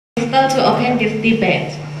Minister to open this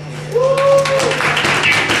debate.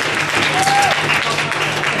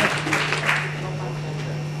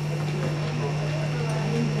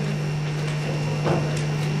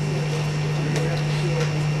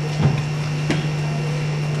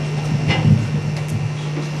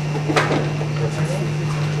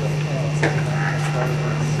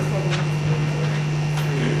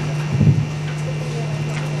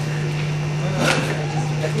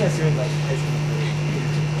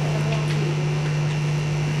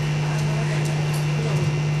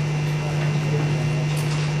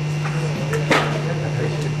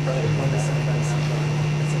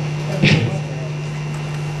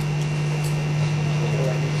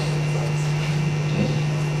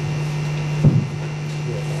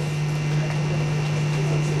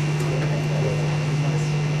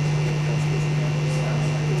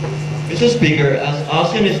 Mr. Speaker, as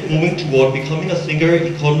ASEAN is moving toward becoming a single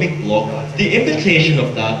economic bloc, the implication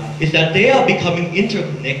of that is that they are becoming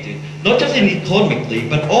interconnected, not just economically,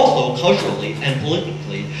 but also culturally and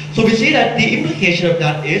politically. So we see that the implication of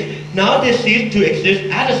that is now they cease to exist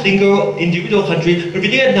as a single individual country, but we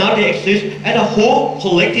think that now they exist as a whole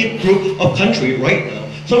collective group of countries right now.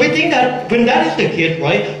 So we think that when that is the case,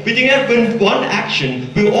 right, we think that when one action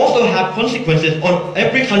will also have consequences on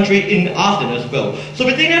every country in ASEAN as well. So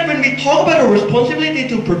we think that when we talk about a responsibility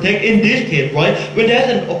to protect in this case, right, when there's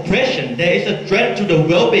an oppression, there is a threat to the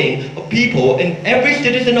well-being of people and every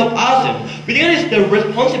citizen of ASEAN, we think that it's the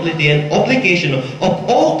responsibility and obligation of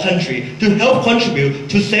all countries to help contribute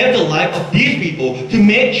to save the life of these people, to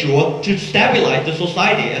make sure to stabilize the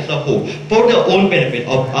society as a whole for the own benefit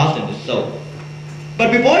of ASEAN itself. But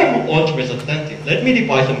before I move on to my substantive, let me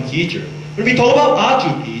define some key terms. When we talk about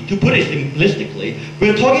R2P, to put it simplistically,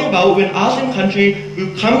 we're talking about when ASEAN country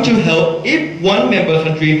will come to help if one member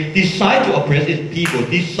country decide to oppress its people,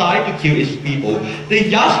 decide to kill its people. The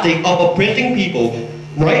yardstick of oppressing people,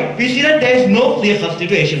 right? We see that there is no clear-cut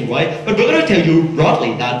situation, right? But we're going to tell you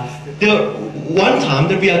broadly that the one time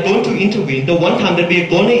that we are going to intervene, the one time that we are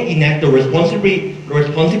going to enact the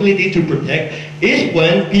responsibility to protect is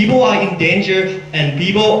when people are in danger and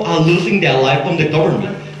people are losing their life from the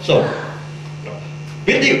government. So,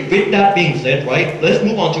 with that being said, right, let's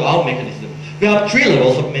move on to our mechanism. We have three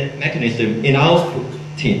levels of mechanism in our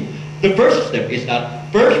team. The first step is that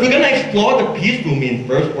first we're going to explore the peaceful means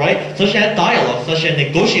first, right, such as dialogue, such as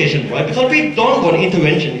negotiation, right, because we don't want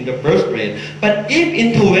intervention in the first place. But if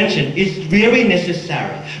intervention is really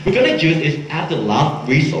necessary, we're going to use it as the last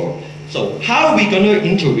resort. So how are we going to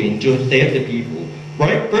intervene to save the people?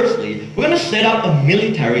 Right? Firstly, we're going to set up a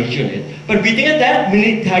military unit, but we think that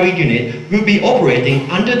military unit will be operating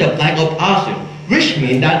under the flag of ASEAN, which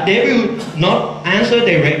means that they will not answer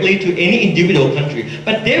directly to any individual country,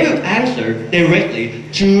 but they will answer directly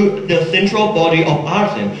to the central body of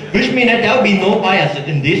ASEAN, which means that there will be no bias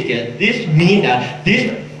in this case. This means that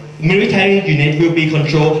this military unit will be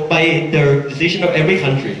controlled by the decision of every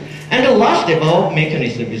country. And the last step of our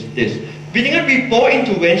mechanism is this. We think that before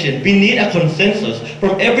intervention, we need a consensus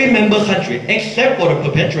from every member country except for the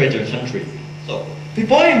perpetrator country. So,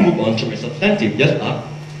 before I move on to my substantive, yes, according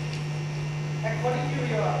to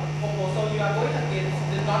your proposal, you are going against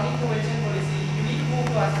the non-intervention policy. You need to prove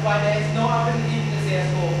to us why there is no alternative to the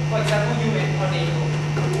CSO, for example, UN or NATO.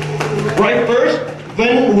 Right, first,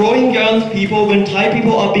 when Rohingya people, when Thai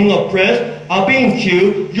people are being oppressed, are being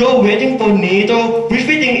killed, you're waiting for NATO, which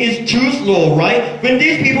we think is too slow, right? When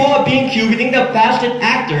these people are being killed, we think the fastest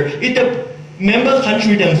actor is the member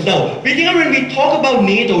country themselves. We think that when we talk about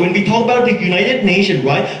NATO, when we talk about the United Nations,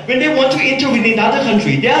 right? When they want to intervene in another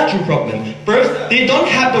country, there are two problems. First, they don't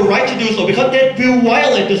have the right to do so because that will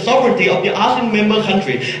violate the sovereignty of the ASEAN member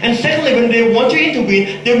country. And secondly, when they want to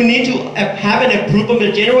intervene, they will need to have an approval from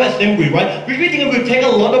the General Assembly, right? Which we think it will take a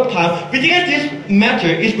lot of time. We think that this matter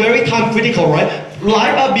is very time critical, right?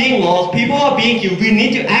 Lives are being lost, people are being killed, we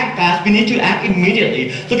need to act fast, we need to act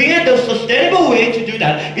immediately. So we think the sustainable way to do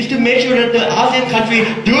that is to make sure that the ASEAN countries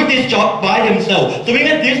do this job by themselves. So we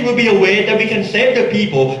think this will be a way that we can save the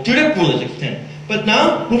people to the fullest extent. But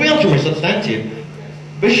now, moving on to my substantive,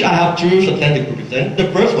 which I have two substantive to present.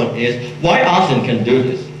 The first one is why ASEAN can do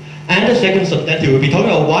this. And the second substantive will be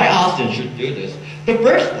talking about why ASEAN should do this. The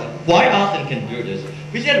first one, why ASEAN can do this.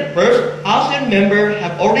 We said first, ASEAN members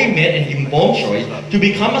have already made an informed choice to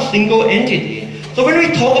become a single entity. So when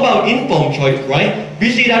we talk about informed choice, right,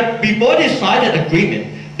 we see that before they sign that agreement,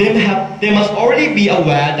 they must already be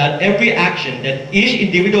aware that every action that each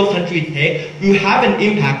individual country takes will have an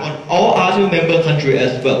impact on all ASEAN member countries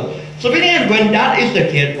as well. So we think that when that is the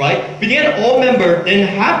case, right, we think that all members then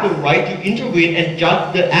have the right to intervene and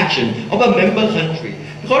judge the action of a member country.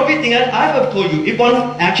 Because we think that, as I've told you, if one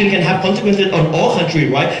action can have consequences on all countries,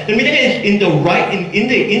 right? Then we think it's in the right, in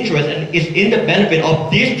the interest, and it's in the benefit of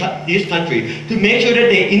this country to make sure that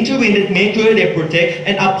they intervene, to make sure that they protect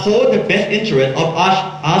and uphold the best interest of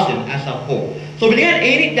ASEAN as a whole. So we think that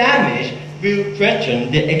any damage will question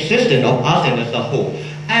the existence of ASEAN as a whole.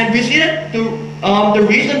 And we see that the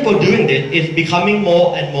reason for doing this is becoming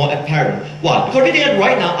more and more apparent. Why? Because we think that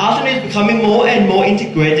right now ASEAN is becoming more and more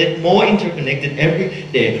integrated, more interconnected every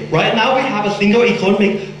day. Right now we have a single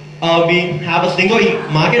economic, we have a single a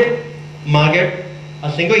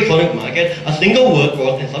single economic market, a single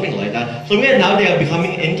workforce, and something like that. So now they are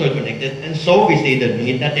becoming interconnected, and so we see the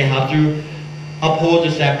need that they have to uphold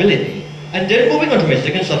the stability. And then moving on to my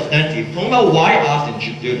second substantive, talking about why ASEAN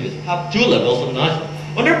should do this, have two levels of analysis.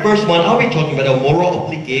 On the first one, I'll be talking about a moral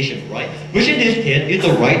obligation, right? Which in this case is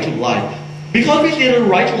the right to life. Because we see the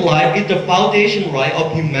right to life is the foundation right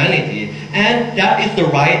of humanity, and that is the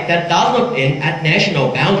right that does not end at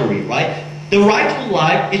national boundary, right? The right to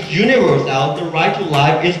life is universal, the right to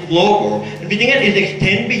life is global, and we think that it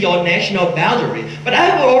extends beyond national boundary. But I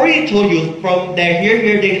have already told you from there here,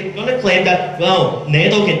 they're going to claim that, well,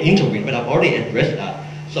 NATO can intervene, but I've already addressed that.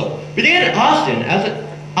 So, we think that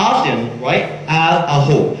ASEAN, right, as a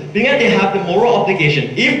whole, we think that they have the moral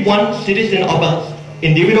obligation. If one citizen of an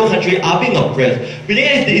individual country are being oppressed, we think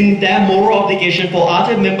it's in their moral obligation for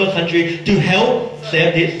other member countries to help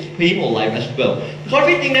save these people's life as well. Because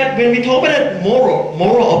we think that when we talk about that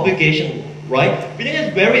moral obligation, right, we think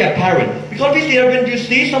it's very apparent. Because we see that when you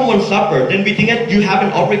see someone suffer, then we think that you have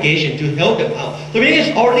an obligation to help them out. So we think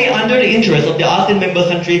it's already under the interest of the ASEAN member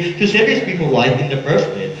country to save these people's life in the first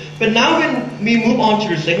place. But now when we move on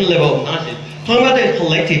to the second level of analysis, talking about the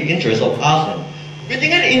collective interest of ASEAN, we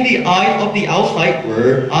think that in the eyes of the outside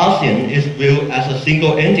world, ASEAN is viewed as a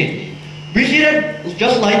single entity. We see that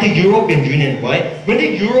just like the European Union, right? When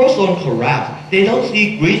the Eurozone collapsed, they don't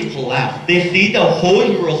see Greece collapse. They see the whole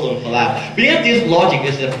Eurozone collapse. We think that this logic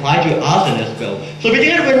is applied to ASEAN as well. So we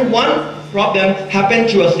think that when one problem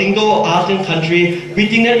happens to a single ASEAN country, we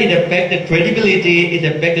think that it affects the credibility, it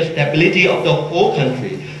affects the stability of the whole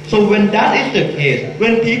country. So when that is the case,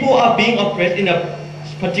 when people are being oppressed in a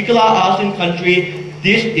particular ASEAN country,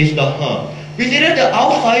 this is the harm. We see that the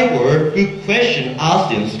outside world will question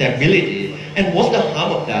ASEAN's stability. And what's the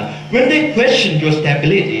harm of that? When they question your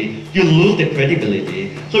stability, you lose the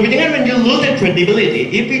credibility. So we think that when you lose the credibility,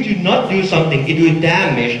 if you do not do something, it will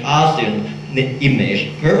damage ASEAN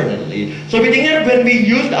image permanently. So we think that when we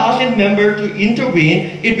use the ASEAN member to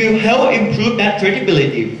intervene, it will help improve that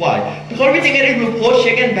credibility. Why? Because we think that it will pose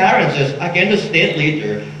check and balances against the state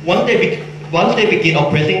leader once they begin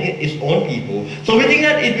oppressing its own people. So we think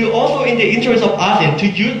that it will also in the interest of ASEAN to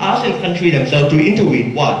use ASEAN countries themselves to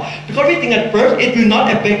intervene. Why? Because we think that first it will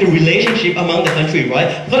not affect the relationship among the countries,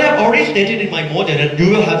 right? Because I've already stated in my model that you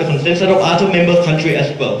will have the consensus of other member countries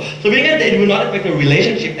as well. So we think that it will not affect the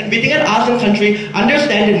relationship, and we think that ASEAN countries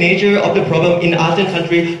understand the nature of the problem in ASEAN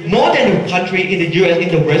country more than the country in the US, in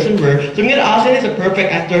the Western world. So we think that ASEAN is a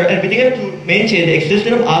perfect actor, and we think that to maintain the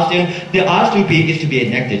existence of ASEAN, the R2P is to be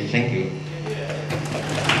enacted. Thank you.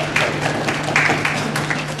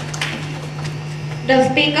 The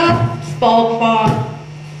speaker spoke for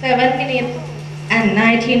 7 minutes and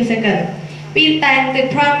 19 seconds. We thank the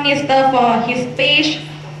Prime Minister for his speech.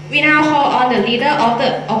 We now call on the leader of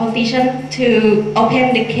the opposition to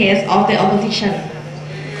open the case of the opposition.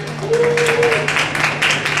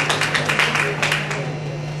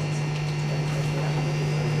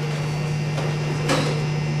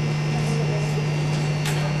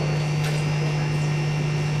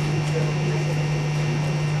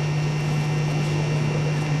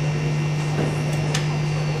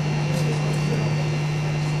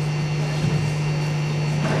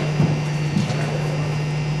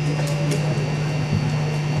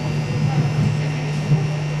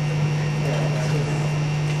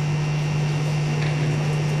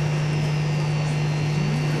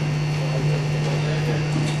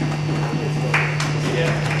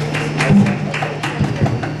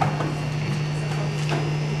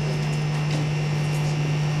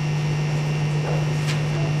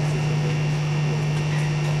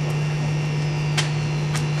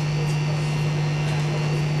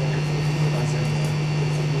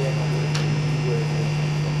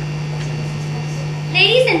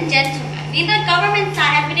 and gentlemen, the government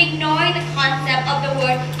side have been ignoring the concept of the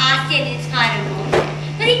word ASEAN in its title.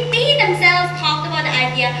 But they themselves talked about the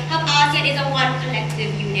idea of ASEAN is a one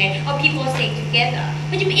collective unit of people staying together,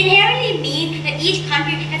 which inherently means that each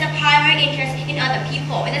country has a primary interest in other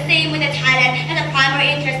people, in the same way that Thailand has a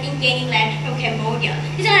primary interest in gaining land from Cambodia.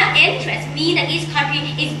 This kind of interest means that each country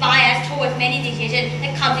is biased towards many decisions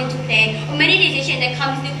that comes into play, or many decisions that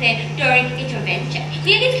comes into play during intervention.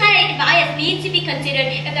 This kind of bias needs to be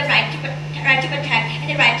considered as the right to protect and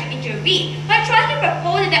the right to intervene. But trying to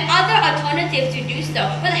propose that there are other alternatives to do so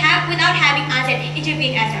without having ASEAN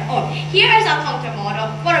intervene as their own. Here is our counter model.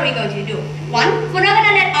 What are we going to do? One, we're not going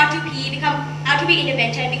to let R2P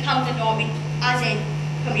intervention become the norm in ASEAN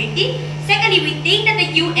community. Secondly, we think that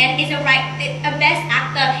the UN is the best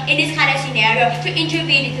actor in this kind of scenario to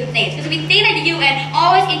intervene into things. Because we think that the UN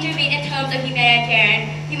always intervenes in terms of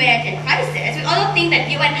humanitarian crisis. We also think that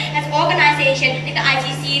UN has organizations like the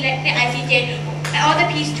ICC, like the ICJ, all the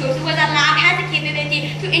peace troops who has the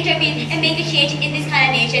capability to intervene and make a change in this kind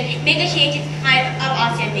of nation, make a change in this kind of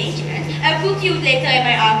ASEAN nations. I'll prove to you later in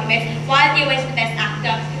my argument why the UN is the best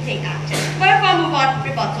actor to take action. Before I move on,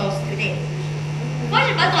 rebuttals today. What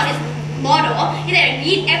rebuttal is model is that you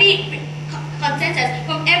need every consensus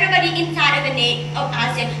from everybody inside of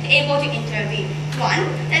ASEAN to be able to intervene. One,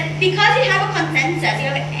 that because you have a consensus,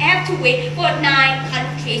 you have to wait for 9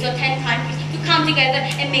 countries or 10 countries to come together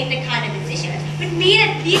and make the kind of decisions. Which means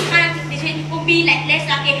that these kind of decisions will be less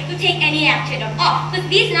likely to take any action at all. Because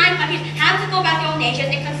these 9 countries have to go back to their own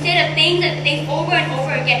nations and consider things over and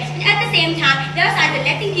over again. But at the same time, the other side is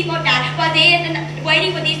letting people die while they are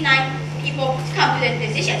waiting for these 9 people to come to their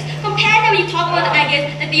decisions. Compare that when you talk about the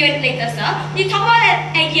ideas that the UN later saw. When you talk about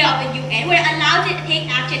that idea of the UN, where it allows it to take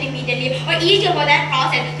action immediately or easier for that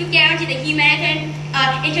process to guarantee that humanitarian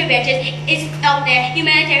intervention is out there,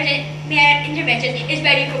 humanitarian intervention is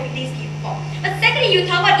ready for these people. But secondly, you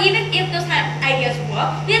talk about even if those kind of ideas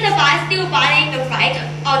work, we are still violating the right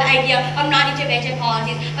or the idea of non-intervention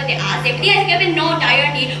policies for the ASEAN. He has given no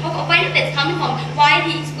dire need of benefits coming from why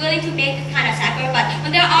he is willing to make this kind of sacrifice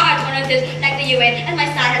when there are alternatives like the UN, as my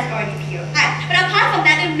side has already cleared. But apart from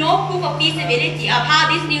that, there's no proof of feasibility of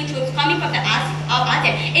how these new troops coming from the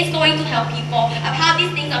ASEAN is going to help people, of how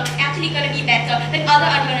these things are actually going to be better than other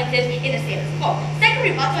alternatives in the status quo. Second,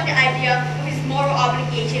 rebuttal on the idea of his moral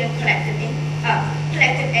obligation and collective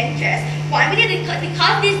interest. One,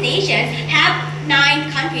 because these nations have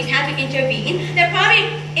 9 countries have to intervene, they're probably,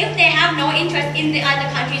 if they have no interest in the other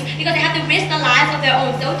countries because they have to risk the lives of their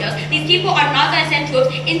own soldiers, these people are not going to send troops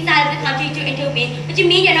inside of the country to intervene, which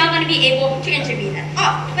means you're not going to be able to intervene at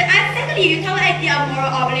all. But secondly, you talk about the idea of moral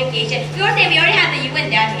obligation. We already say we already have the UN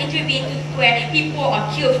there to intervene to where people are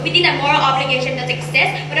killed. We think that moral obligation does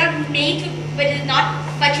exist, but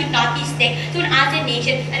should not be stick to an ASEAN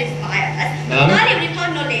nation that is biased. Finally, when you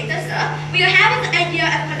talk no later, sir, we have this idea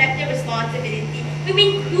of collective responsibility. I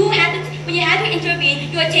mean, when you have to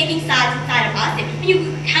intervene, you are taking sides inside of ASEAN. When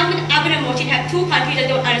you come up in a motion, have 2 countries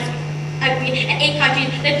that don't agree and 8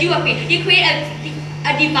 countries that do agree, you create a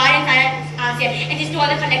divide inside ASEAN and destroy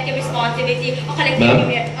the collective responsibility or collective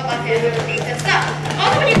unit of ASEAN later. So,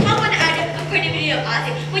 also when you talk about the idea of credibility of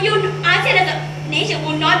ASEAN, when ASEAN as a nation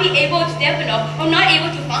will not be able to develop or not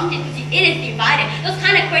able to function because it is divided, those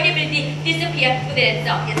kind of credibility disappear within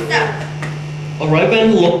itself. Yes, sir. Alright,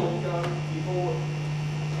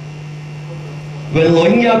 when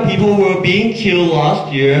Rohingya people were being killed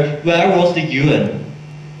last year, where was the UN?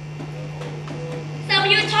 So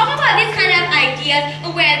when you talk about this kind of ideas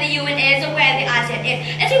of where the UN is or where the ASEAN is,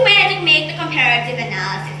 that's where to make the comparative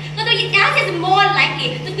analysis. So the ASEAN is more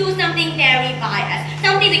likely to do something very biased,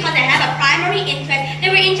 something because they have a primary interest,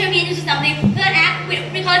 they will intervene into something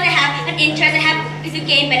because they have an interest, they have to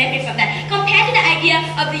gain benefit from that. Compared to the idea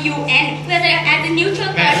of the UN, where they as a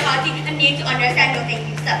neutral third party and need to understand those things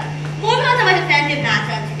themselves. Moving on to my substantive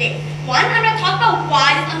matter today. One, I'm going to talk about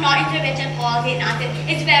why this non-intervention policy in ASEAN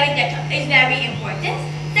is very important.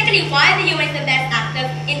 Secondly, why the UN is the best actor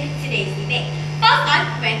in today's debate. First, I'm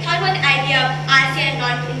going to talk about the idea of ASEAN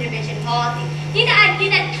non-intervention policy. The idea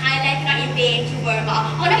that Thailand cannot invade into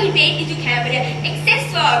Burma or not invade into Cambodia exists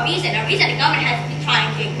for a reason the government has been trying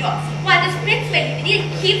to ignore. While the principle is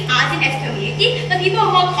to keep ASEAN as a community, the people are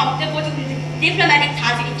more comfortable to diplomatic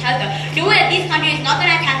ties with each other, knowing that this country is not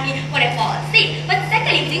going to attack me when I fall asleep. But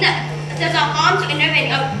secondly, we think that there's a harm to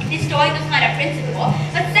intervening or destroying this kind of principle.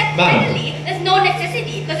 But secondly, there's no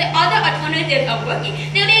necessity because the other alternatives are working.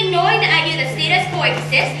 They'll be ignoring the idea that status quo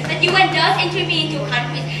exists, that UN does intervene into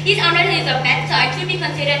countries. These alternatives are better and should be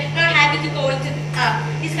considered not having to go into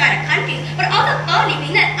these kind of countries. But also thirdly,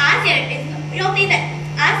 we think that we don't think that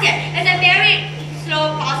ASEAN is a very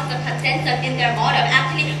slow process of consensus in their model.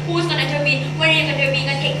 Actually, who's going to intervene, when you're going to intervene,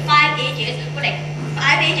 going to take 5 ages for 9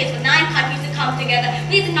 countries to come come together.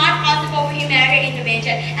 It's not possible for humanitarian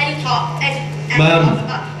intervention as you talk about.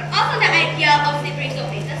 But also the idea of slippery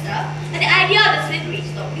slope later, sir. And the idea of the slippery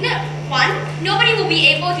slope. One, nobody will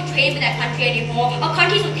be able to trade with that country anymore, or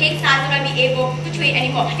countries will take sides will not be able to trade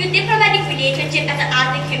anymore. Your diplomatic relationship as an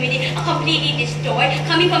ASEAN community are completely destroyed,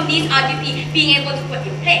 coming from these RGP being able to put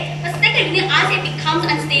in place. But secondly, ASEAN becomes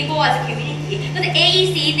unstable as a community. So the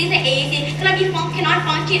AEC, things like AEC cannot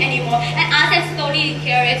function anymore, and ASEAN slowly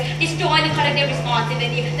deteriorates, destroying the collective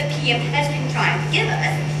responsibility the PM has been trying to give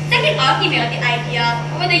us. Second argument on the idea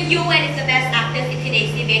of whether UN is the best actor in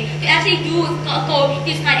today's debate to actually go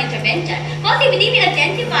this kind of intervention. Firstly, we need to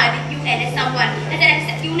identify the UN as someone as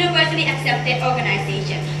an universally accepted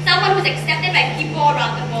organization, someone who's accepted by people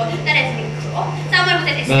around the world that has been cruel, someone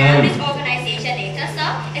who's an established organization later,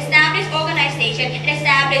 sir, established organization, and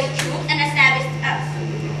established troops, and established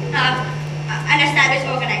an established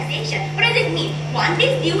organization. What does it mean? One,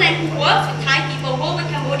 this UN who works with Thai people, works with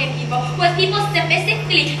Cambodian people, who has people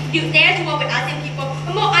specifically there to work with ASEAN people,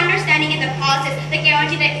 a more understanding in the process that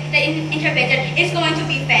guarantee that the intervention is going to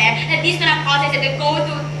be fair, that these kind of processes that go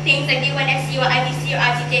through things like UNSC or IBC or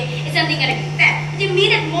ICJ is something going to be fair. It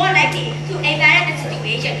means it's more likely to evaluate the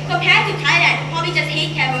situation compared to Thailand, who probably just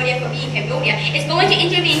hate Cambodia for being Cambodia. It's going to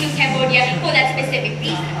intervene in Cambodia for that specific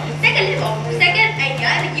reason. Second idea,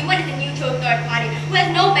 the UN is a neutral third party who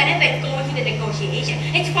has no benefit going to the negotiation.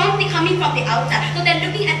 It's probably coming from the outside, so they're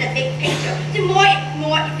looking at the big picture. It's more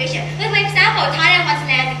efficient. So for example, Thailand wants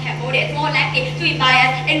land in Cambodia. It's more likely to be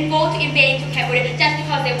biased and vote to invade into Cambodia just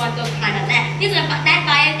because they want those kind of land. That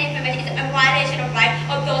biased information is a violation of rights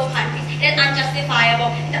of those countries. It is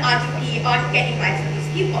unjustifiable in the RTP or getting rights of these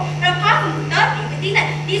people. But apart from thirdly, we think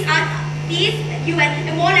that these UN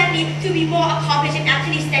are more likely to be more accomplished in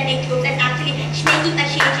actually sending troops and actually making a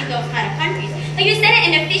change in those kind of countries. Like you send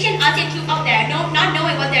an efficient ASEAN troop out there, not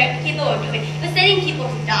knowing what their people are doing, but sending people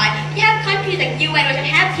to die. You have countries like UN which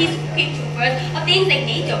have peacekeeping troopers or things like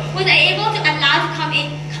NATO, which are able to allow to come in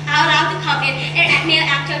and make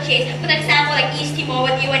actual change. For example, like East Timor,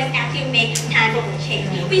 where the UN is actually make tangible change.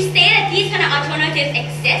 We say that these kind of alternatives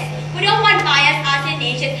exist. We don't want biased ASEAN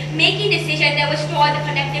nations making decisions that will destroy the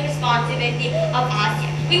collective responsibility of ASEAN.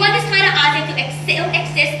 We want this kind of ASEAN to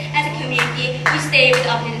exist as a community. We stay with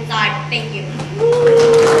the opposite side. Thank you.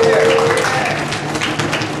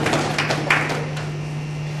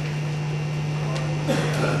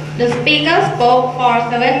 The speaker spoke for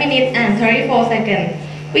 7 minutes and 34 seconds.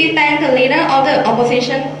 We thank the leader of the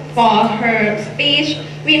opposition for her speech.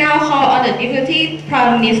 We now call on the Deputy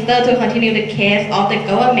Prime Minister to continue the case of the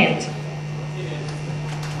government.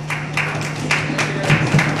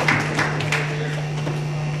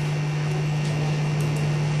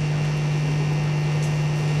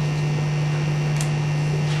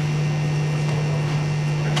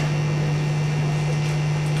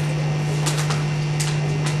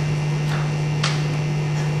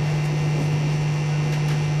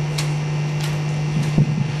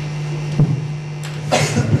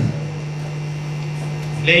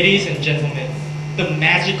 Ladies and gentlemen, the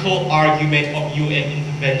magical argument of UN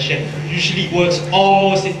intervention usually works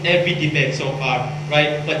almost in every debate so far,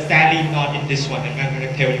 right? But sadly not in this one, and I'm going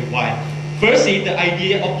to tell you why. Firstly, the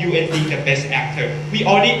idea of UN being the best actor. We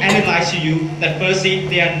already analyzed to you that firstly,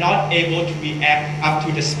 they are not able to react up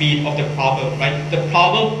to the speed of the problem, right? The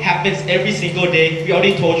problem happens every single day. We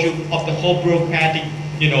already told you of the whole bureaucratic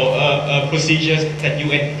procedures that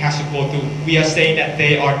UN has to go through. We are saying that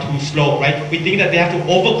they are too slow, right? We think that they have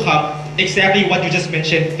to overcome exactly what you just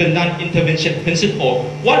mentioned, the non-intervention principle.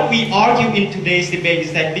 What we argue in today's debate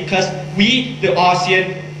is that because we, the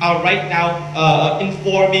ASEAN, are right now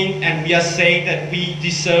informing, and we are saying that we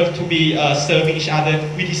deserve to be serving each other,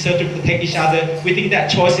 we deserve to protect each other. We think that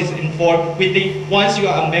choice is informed. We think once you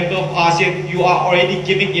are a member of ASEAN, you are already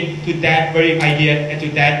giving in to that very idea and to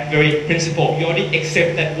that very principle. You already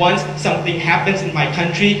accept that once something happens in my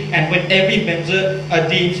country, and when every member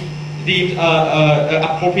deems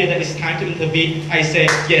appropriate that it's time to intervene, I say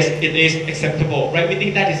yes, it is acceptable, right? We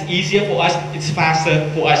think that is easier for us, it's faster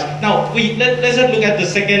for us. Now, let's look at the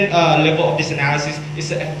second level of this analysis, is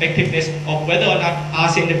the effectiveness of whether or not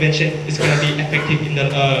ASEAN intervention is going to be effective in the,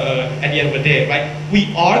 at the end of the day, right?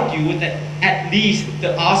 We argue that at least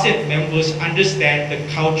the ASEAN members understand the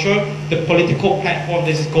culture, the political platform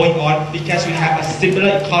that is going on, because we have a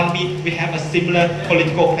similar economy, we have a similar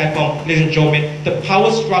political platform, ladies and gentlemen. The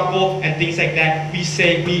power struggle and things like that, we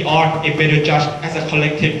say we are a better judge as a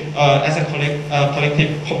collective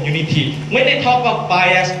community. When they talk about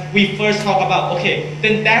bias, we first talk about, okay,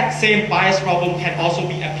 then that same bias problem can also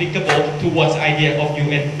be applicable towards the idea of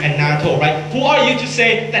UN and NATO, right? Who are you to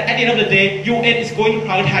say that at the end of the day, UN is going to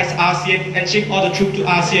prioritize ASEAN and ship all the troops to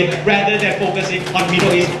ASEAN rather than focusing on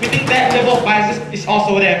Middle East? We think that level of bias is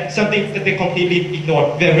also there, something that they completely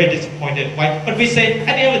ignore. They're very disappointed, right? But we say,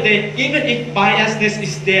 at the end of the day, even if biasness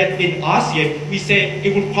is there in ASEAN, we say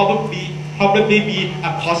it would probably be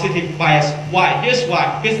a positive bias. Why? Here's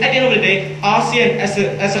why. Because at the end of the day, ASEAN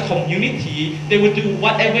as a community, they will do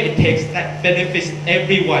whatever it takes that benefits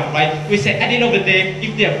everyone, right? We say at the end of the day,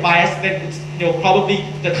 if they are biased, then it's probably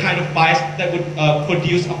the kind of bias that would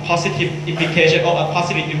produce a positive implication or a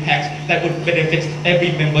positive impact that would benefit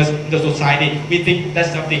every member in the society. We think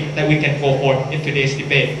that's something that we can go for in today's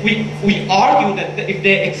debate. We argue that if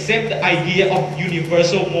they accept the idea of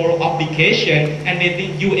universal moral obligation and they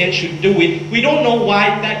think UN should do it, we don't know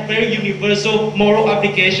why that very universal moral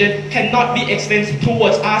obligation cannot be extended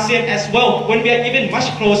towards ASEAN as well, when we are even much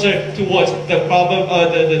closer towards the problem,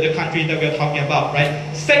 the country that we're talking about, right?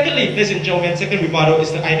 Secondly, ladies and gentlemen, second rebuttal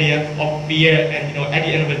is the idea of fear, and at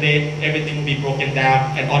the end of the day, everything will be broken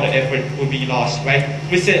down and all the effort will be lost, right?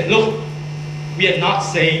 We said, look, we are not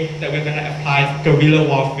saying that we're going to apply guerrilla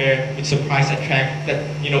warfare with surprise attack, that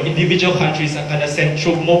individual countries are going to send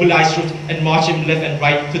troops, mobilize troops, and march them left and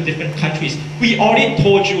right to different countries. We already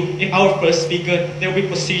told you in our first speaker, there will be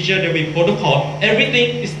procedure, there will be protocol.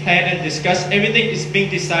 Everything is planned and discussed. Everything is being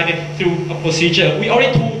decided through a procedure. We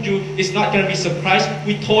already told you it's not going to be surprise.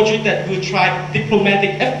 We told you that we'll try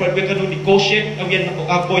diplomatic effort. We're going to negotiate, and we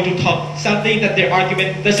are going to talk something that their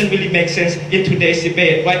argument doesn't really make sense in today's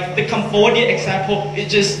debate, right? The Cambodia example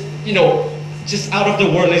is just out of the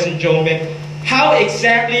world, ladies and gentlemen. How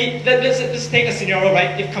exactly, let's take a scenario,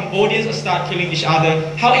 right? If Cambodians start killing each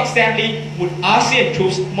other, how exactly would ASEAN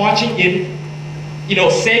troops marching in,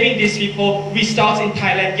 saving these people, restarts in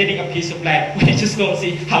Thailand getting a piece of land? We just don't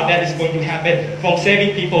see how that is going to happen, from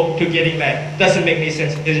saving people to getting land. Doesn't make any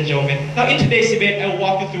sense, ladies and gentlemen. Now in today's debate, I'll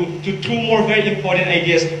walk you through to two more very important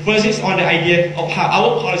ideas. First is on the idea of how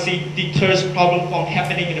our policy deters problem from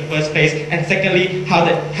happening in the first place, and secondly, how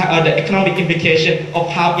the economic implication of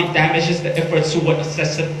how it damages the efforts toward a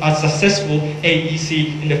successful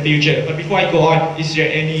AEC in the future. But before I go on, is there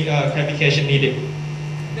any clarification needed?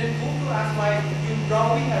 Then move to ask why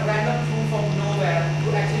drawing a random tool from nowhere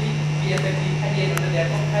to actually be effective at the end of the day,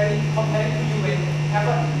 comparing to UN,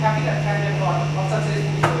 having a track record of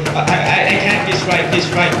successful UN. I can't, he's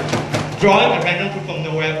right. Drawing a random tool from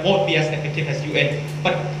nowhere won't be as effective as UN.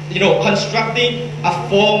 But constructing a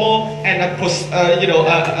formal and a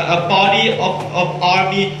body of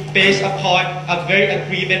army based upon a very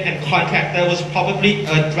agreement and contract that was probably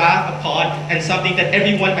a draft upon and something that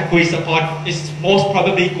everyone agrees upon is most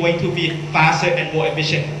probably going to be faster and more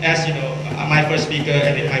efficient, as my first speaker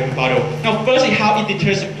and in my rebuttal. Now, firstly, how it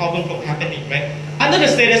deters the problem from happening, right? Under the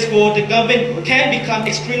status quo, the government can become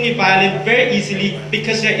extremely violent very easily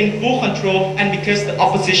because they're in full control and because the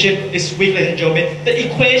opposition is weak, ladies and gentlemen. The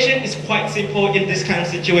equation is quite simple in this kind of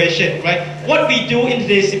situation, right? What we do in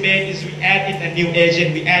today's debate is we add in a new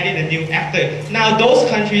agent, we add in a new actor. Now, those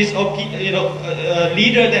countries or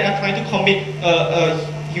leaders that are trying to commit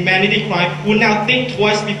humanity crime will now think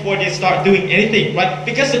twice before they start doing anything, right?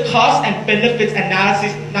 Because the cost and benefits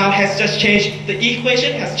analysis now has just changed. The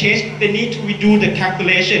equation has changed. They need to redo the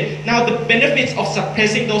calculation. Now the benefits of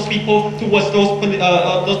suppressing those people towards those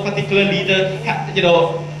particular leaders,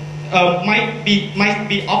 might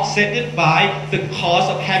be offset by the cost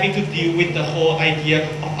of having to deal with the whole idea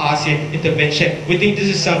of ASEAN intervention. We think this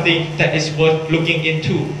is something that is worth looking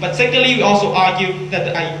into. But secondly, we also argue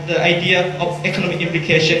that the idea of economic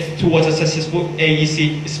implication towards a successful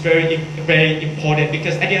AEC is very, very important,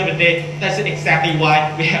 because at the end of the day, that's exactly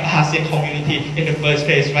why we have ASEAN community in the first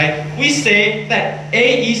place, right? We say that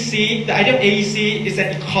AEC, the idea of AEC is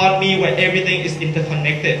an economy where everything is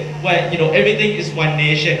interconnected, where everything is one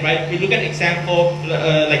nation, right? We look at example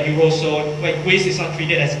like Eurozone, where Greece is not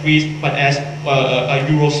treated as Greece, but as a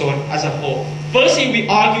Eurozone as a whole. Firstly, we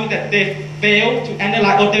argue that they fail to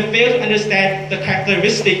analyze or they fail to understand the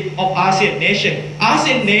characteristic of ASEAN nation.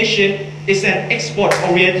 ASEAN nation is an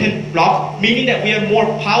export-oriented bloc, meaning that we are more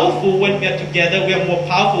powerful when we are together, we are more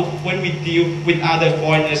powerful when we deal with other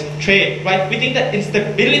foreigners' trade, right? We think that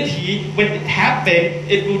instability, when it happens,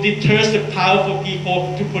 it will deter the powerful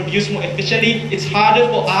people to produce more efficiently. It's harder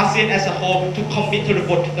for ASEAN as a whole to commit to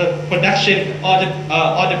the production or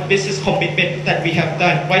the business commitment that we have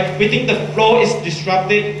done, right? We think the flow is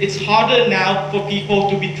disrupted. It's harder now for people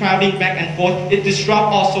to be traveling back and forth. It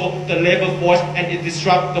disrupts also the labor force, and it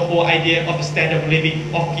disrupts the whole idea of the standard of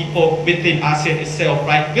living of people within ASEAN itself,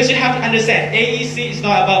 right? Because you have to understand, AEC is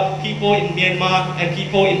not about people in Myanmar and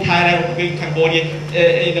people in Thailand or in Cambodia,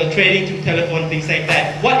 trading through telephone, things like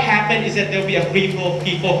that. What happened is that there will be a free flow of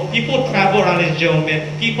people. People travel around in gentlemen.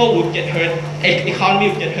 People would get hurt. Economy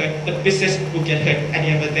would get hurt. The business would get hurt at the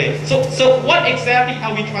end of the day. So what exactly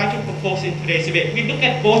are we trying to propose in today's debate? We look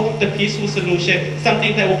at both the peaceful solution,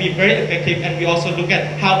 something that will be very effective, and we also look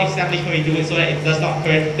at how exactly can we do it so that it does not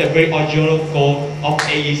hurt the very original goal of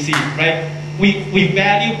AEC, right? We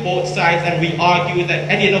value both sides, and we argue that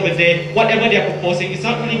at the end of the day, whatever they are proposing is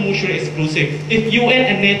not really mutually exclusive. If UN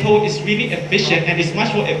and NATO is really efficient and is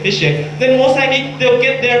much more efficient, then most likely they'll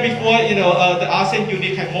get there before the ASEAN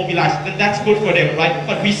unit can mobilize. Then that's good for them, right?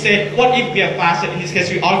 But we say, what if we are faster? In this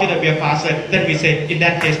case, we argue that we are faster. Then we say, in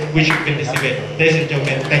that case, we should win this debate. Ladies and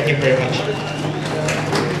gentlemen, thank you very much.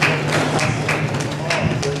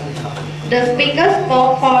 The speaker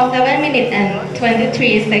spoke for 7 minutes and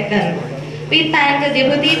 23 seconds. We thank the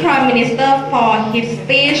Deputy Prime Minister for his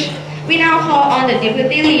speech. We now call on the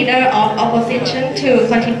Deputy Leader of Opposition to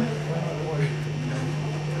continue.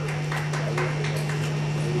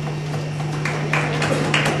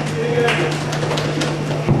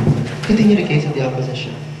 Continue the case of the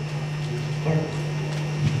opposition.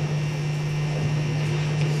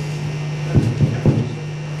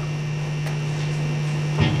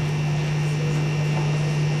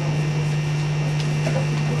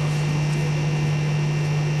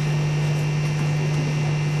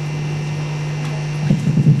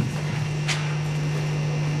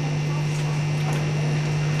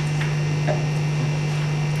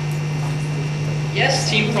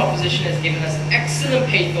 Yes, Team Proposition has given us excellent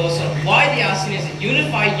pathos on why the ASEAN is a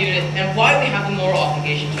unified unit and why we have the moral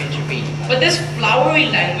obligation to intervene. But this flowery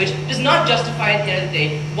language does not justify at the end of the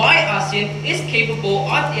day why ASEAN is capable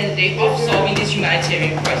at the end of the day of solving these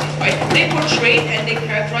humanitarian crises, right? They portray and they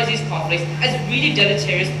characterize these conflicts as really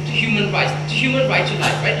deleterious to human rights, to human right to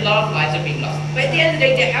life, right? A lot of lives are being lost. But at the end of the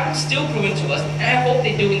day, they haven't still proven to us, and I hope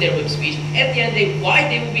they do in their whip speech, at the end of the day, why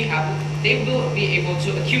they will be happy. They will be able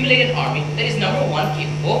to accumulate an army that is number one,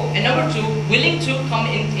 capable, and number two, willing to come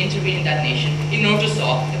in, intervene in that nation in order to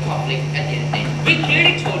solve the conflict at the end of the day. We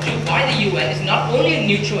clearly told you why the UN is not only a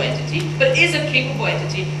neutral entity, but is a capable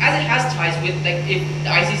entity, as it has ties with, like, if the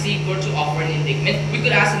ICC were to offer an indictment, we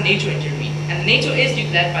could ask NATO to intervene. And NATO is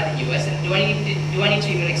led by the US, and do I need to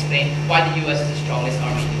even explain why the US is the strongest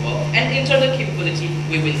army in the world? And in terms of capability,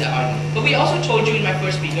 we win that argument. But we also told you in my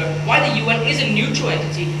first speaker why the UN is a neutral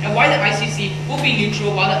entity, and why the ICC will be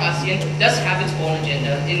neutral while the ASEAN does have its own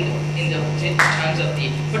agenda in terms of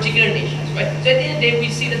the particular nations, right? So at the end of the day,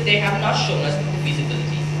 we see that they have not shown us the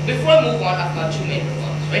feasibility. Before I move on, I've got two main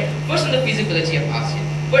remarks, right? First, on the feasibility of ASEAN.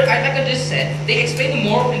 But like I just said, they explain the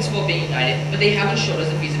moral principle of being united, but they haven't showed us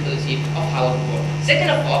the feasibility of how it will work. Second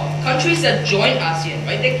of all, countries that join ASEAN,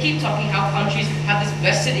 right? They keep talking how countries have this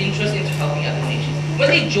vested interest into helping other nations. When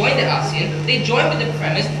they join the ASEAN, they join with the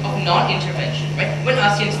premise of non-intervention, right? When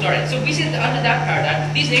ASEAN started. So we see that under that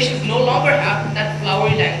paradigm, these nations no longer have that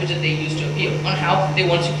flowery language that they used to appeal on how they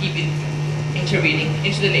want to keep intervening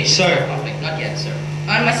into the nation's conflict. Not yet, sir.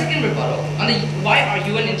 And my second rebuttal on why our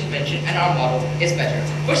UN intervention and our model is better.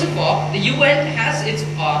 First of all, the UN has its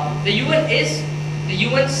the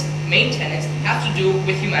UN's main tenets have to do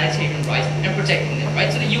with humanitarian rights and protecting them,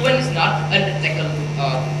 right? So the UN is not a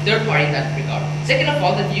third party in that regard. Second of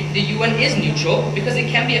all, the UN is neutral because it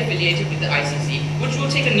can be affiliated with the ICC, which will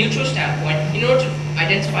take a neutral standpoint in order to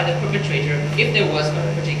identify the perpetrator if there was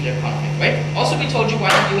a particular conflict, right? Also, we told you why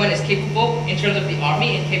the UN is capable in terms of the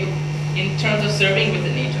army and capable in terms of serving with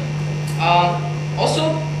the NATO.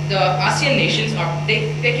 Also, the ASEAN nations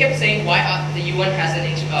they kept saying why the UN has an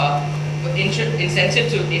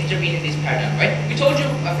incentive to intervene in this paradigm, right? We told you,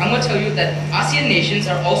 I'm going to tell you that ASEAN nations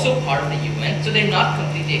are also part of the UN, so they're not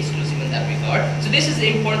completely exclusive in that regard. So this is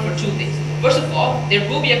important for two things. First of all, there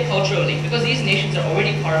will be a cultural link because these nations are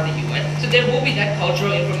already part of the UN, so there will be that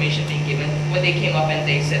cultural information being given when they came up and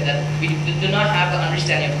they said that we do not have an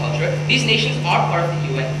understanding of culture. These nations are part of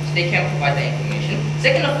the UN, so they can provide that information.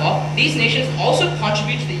 Second of all, these nations also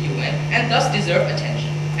contribute to the UN and thus deserve attention.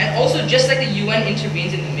 And also, just like the UN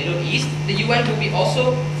intervenes in the Middle East, the UN will be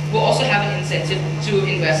also will also have an incentive to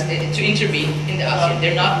intervene in the ASEAN.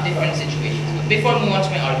 They're not different situations. But before I move on to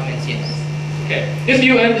my arguments, yes. Okay. If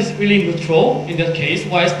UN is really neutral in that case,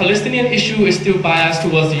 why is Palestinian issue is still biased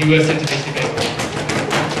towards the US in today's debate?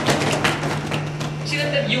 See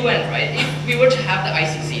that the UN, right? If we were to have the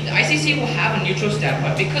ICC will have a neutral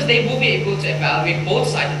standpoint because they will be able to evaluate both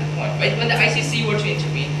sides of the coin, right? When the ICC were to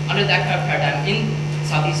intervene under that kind of paradigm in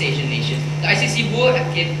Southeast Asian nations, the ICC will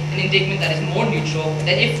give an indictment that is more neutral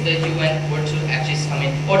than if the UN were to actually come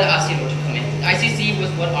in or the ASEAN were to come in. The ICC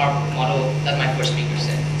was what our model that my first speaker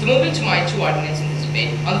said. So moving to my two arguments in this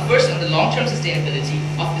debate, on the first, on the long-term sustainability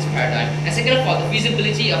of this paradigm, and second of all, the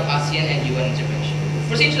feasibility of ASEAN and UN intervention.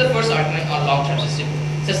 Proceed to the first argument on long-term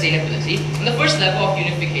sustainability. On the first level of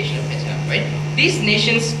unification of Vietnam, right? These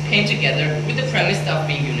nations came together with the premise of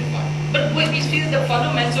being unified. But we see that the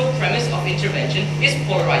fundamental premise of intervention is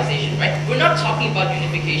polarization, right? We're not talking about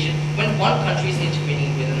unification when one country is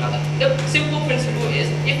intervening with another. The simple principle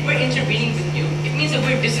is, if we're intervening with you, it means that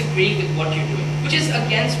we're disagreeing with what you're doing, which is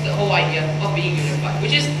against the whole idea of being unified,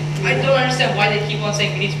 which is, I don't understand why they keep on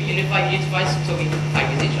saying we need to be unified so we can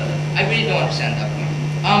fight with each other. I really don't understand that point.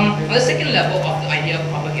 On the second level of the idea of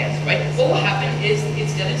propaganda, right? What will happen is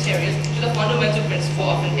it's deleterious to the fundamental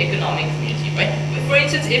principle of an economic community, right? For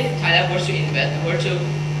instance, if Thailand were to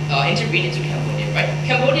intervene into Cambodia, right?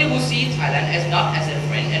 Cambodia will see Thailand as not as a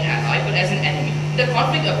friend and ally, but as an enemy. The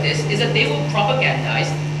conflict of this is that they will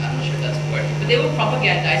propagandize, I'm not sure if that's a word, but they will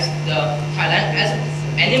propagandize the Thailand as an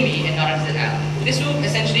enemy and not as an ally. This will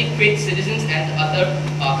essentially create citizens and other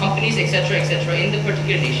companies, etc., in the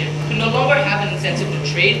particular nation to no longer have an incentive to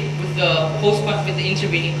trade with the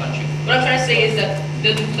intervening country. What I'm trying to say is that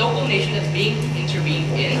the local nation that's being intervened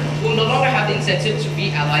in will no longer have the incentive to be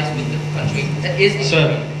allies with the country that is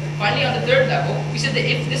intervening. Finally, on the third level, we said that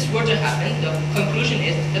if this were to happen, the conclusion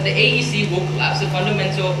is that the AEC will collapse. The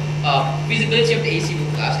fundamental feasibility of the AEC will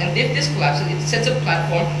collapse. And if this collapses, it sets a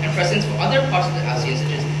platform and precedence for other parts of the ASEAN,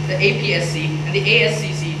 such as the APSC and the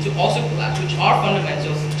ASCC, to also collapse, which are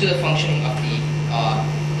fundamental to the functioning of the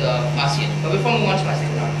ASEAN. But before we move on to my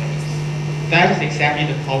second argument. That is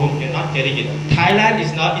exactly the problem. You're not getting it. Thailand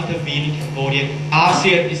is not intervening Cambodia.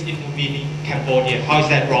 ASEAN is intervening Cambodia. How is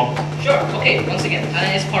that wrong? Sure. Okay. Once again,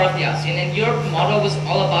 Thailand is part of the ASEAN, and your model was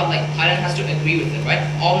all about like Thailand has to agree with it, right?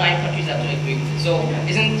 All 9 countries have to agree with it. So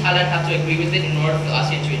isn't Thailand have to agree with it in order for the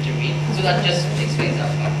ASEAN to intervene? So that just explains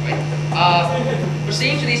that point, right?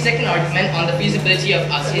 Proceeding to the second argument on the feasibility of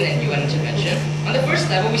ASEAN and UN intervention. On the first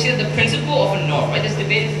level, we see that the principle of a norm, right? This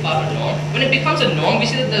debate is about a norm. When it becomes a norm, we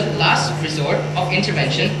see that the last resort of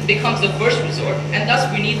intervention becomes the first resort, and thus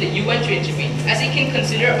we need the UN to intervene, as it can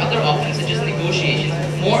consider other options such as negotiations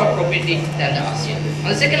more appropriately than the ASEAN. On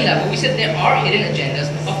the second level, we said there are hidden agendas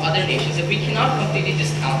of other nations that we cannot completely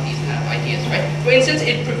discount these kind of ideas, right? For instance,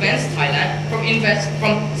 it prevents Thailand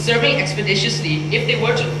from serving expeditiously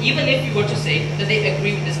even if you were to say that they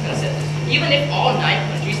agree with this consensus. Even if all 9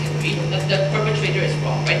 countries agree that the perpetrator is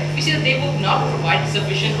wrong, right? We see that they will not provide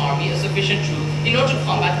sufficient army or sufficient troops in order to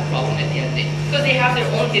combat the problem at the end of the day, because they have their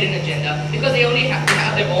own hidden agenda, because they only have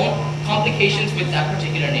their own complications with that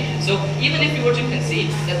particular nation. So even if you were to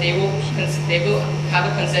concede that they will have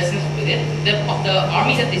a consensus with it, the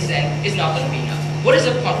army that they send is not going to be enough. What is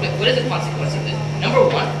the conflict? What is the consequence of this? Number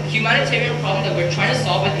one, the humanitarian problem that we're trying to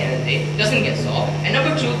solve at the end of the day doesn't get solved. And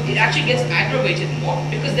number two, it actually gets aggravated more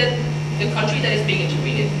because the country that is being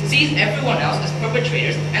intervened sees everyone else as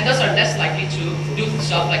perpetrators and thus are less likely to do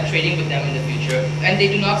stuff like trading with them in the future, and they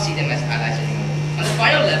do not see them as allies anymore. On the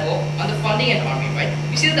final level, on the funding and army, right,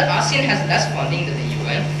 we see that the ASEAN has less funding than the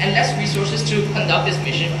UN and less resources to conduct this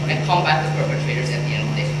mission and combat the perpetrators at the end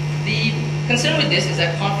of the day. The concern with this is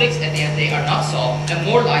that conflicts at the end of the day are not solved and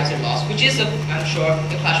more lives are lost, which is, I'm sure,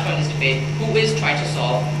 the clash point in this debate, who is trying to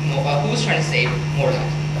save more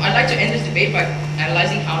lives. I'd like to end this debate by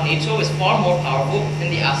analyzing how NATO is far more powerful than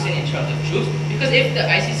the ASEAN in terms of troops, because if the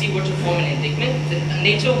ICC were to form an indictment, then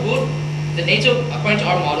NATO, according to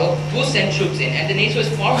our model, will send troops in, and the NATO is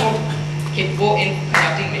far more capable in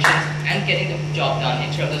conducting missions and getting the job done in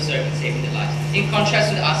terms of serving and saving the lives. In contrast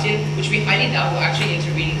to the ASEAN, which we highly doubt will actually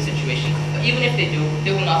intervene in the situation, but even if they do,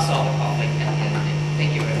 they will not solve the conflict at the end of the day.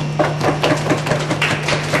 Thank you very much.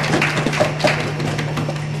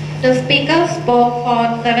 The speaker spoke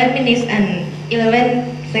for 7 minutes and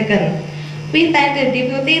 11 seconds. We thank the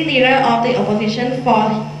deputy leader of the opposition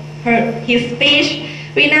for his speech.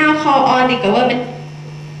 We now call on the government.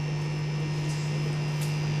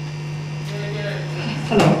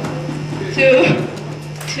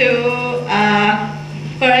 To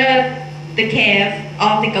further the case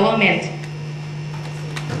of the government.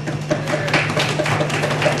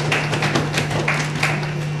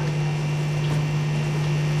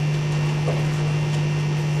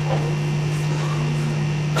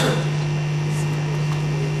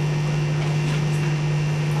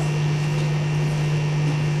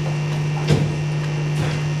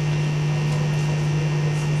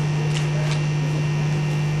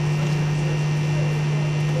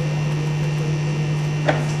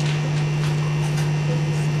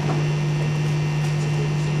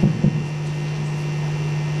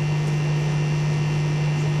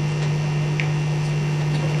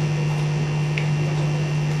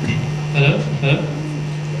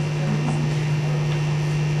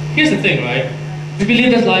 Here's the thing, right? We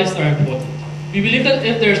believe that lives are important. We believe that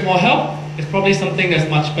if there's more help, it's probably something that's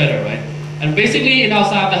much better, right? And basically, in our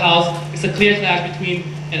side of the house, it's a clear clash between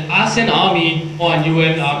an ASEAN army or a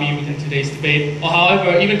UN army within today's debate, or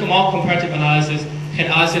however, even more comparative analysis, can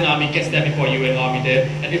ASEAN army get there before UN army did,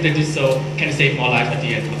 and if they did so, can they save more lives at the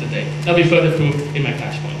end of the day? That'll be further proof in my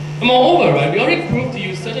clash point. And moreover, right, we already proved to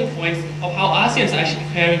you certain points of how ASEAN is actually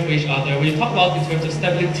caring for each other. When you talk about in terms of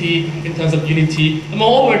stability, in terms of unity, and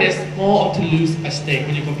moreover, there's more to lose at stake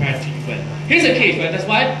when you compare it to UN. Here's the case, right? That's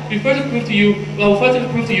why we further prove to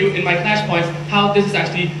you, in my clash points how this is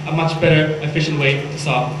actually a much better, efficient way to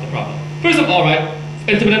solve the problem. First of all, right,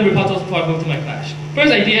 independent rebuttals before I move to my clash.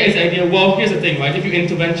 First idea is the idea, well, here's the thing, right? If you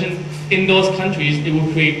intervention in those countries, it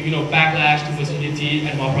will create, backlash towards unity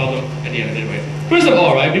and more problem at the end of the day, right? First of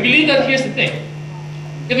all, right, we believe that here's the thing.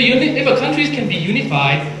 If a countries can be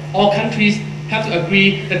unified, all countries have to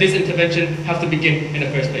agree that this intervention has to begin in the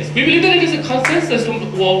first place. We believe that it is a consensus from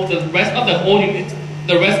the rest of the whole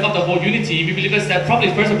unity. We believe that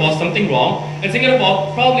probably, first of all, something wrong, and second of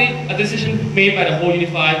all, probably a decision made by the whole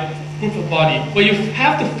unified group of body. Where you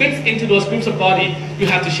have to fit into those groups of body, you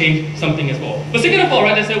have to change something as well. But second of all,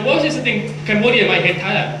 right, they say, well, here's the thing, Cambodia might hate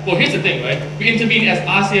Thailand. Well, here's the thing, right? We intervene as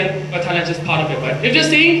ASEAN, but Thailand is just part of it, right? If you're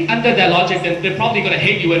saying under their logic, then they're probably going to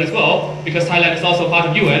hate UN as well, because Thailand is also part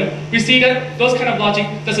of UN. We see that those kind of logic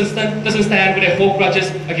doesn't stand with their whole grudges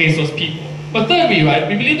against those people. But thirdly, right,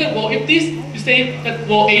 we believe that, well, if you say that,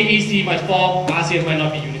 well, AEC might fall, ASEAN might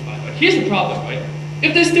not be unified, right? Here's the problem, right?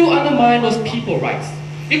 If they still undermine those people's rights,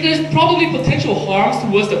 if there's probably potential harms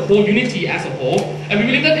towards the whole unity as a whole, and we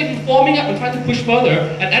believe that if you're forming up and trying to push further,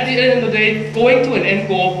 and at the end of the day, going to an end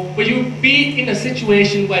goal, where you be in a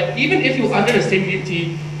situation where even if you're under the same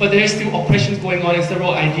unity, but there's still oppressions going on in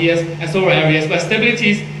several ideas and several areas where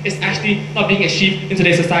stability is actually not being achieved in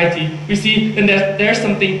today's society, we see then there's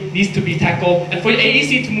something needs to be tackled, and for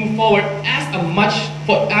AEC to move forward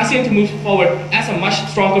for ASEAN to move forward as a much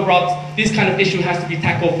stronger bloc, this kind of issue has to be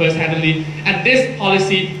tackled first-handedly, and this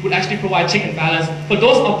policy would actually provide check and balance for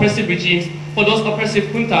those oppressive regimes, for those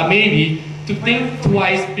oppressive junta maybe, to think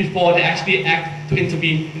twice before they actually act to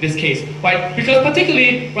intervene in this case, right? Because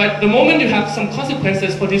particularly, right, the moment you have some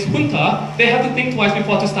consequences for this junta, they have to think twice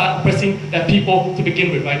before to start oppressing their people to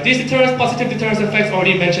begin with, right? These deterrence, positive deterrence effects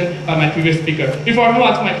already mentioned by my previous speaker. Before I move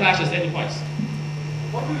on to my clashes, any points?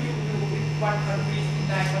 What do you do with one country,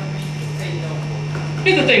 nine countries say no?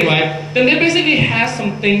 Here's the thing, right? Then they basically have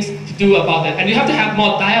some things to do about that, and you have to have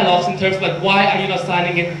more dialogues in terms of like, why are you not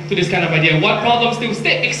signing it to this kind of idea? What problems still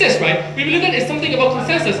exist, right? We believe that it's something about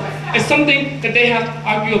consensus. It's something that they have to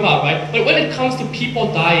argue about, right? But when it comes to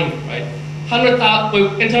people dying, right?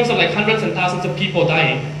 In terms of like hundreds and thousands of people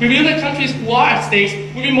dying, we believe that countries who are at stakes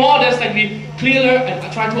will be more or less likely clearer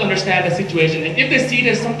and try to understand the situation. And if they see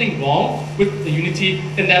there's something wrong with the unity,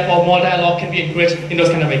 then therefore more dialogue can be encouraged in those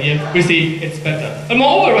kind of ideas. We see it's better. And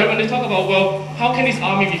moreover, right, when they talk about, well, how can this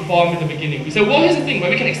army be formed in the beginning? We say, well, here's the thing,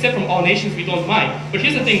 right, we can accept from all nations, we don't mind. But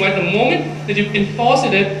here's the thing, right, the moment that you enforce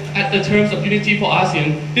it at the terms of unity for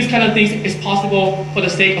ASEAN, this kind of things is possible for the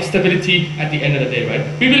sake of stability at the end of the day,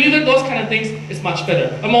 right? We believe that those kind of things is much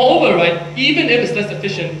better. And moreover, right, even if it's less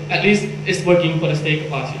efficient, at least it's working for the sake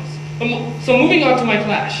of ASEAN. So moving on to my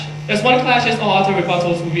clash. There's one clash is all other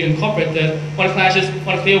rebuttals will be incorporated, one clash is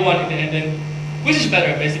one clear one in the end, then which is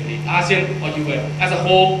better basically, ASEAN or UN, as a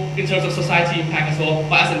whole in terms of society impact as well,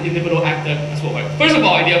 but as an individual actor as well, right? First of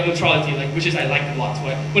all, idea of neutrality, like which is I like a lot,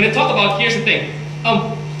 right? When they talk about, here's the thing,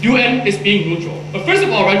 UN is being neutral. But first of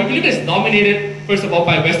all, right, we believe it's dominated first of all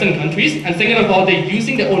by Western countries, and second of all, they're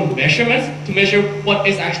using their own measurements to measure what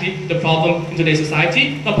is actually the problem in today's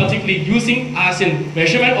society, not particularly using ASEAN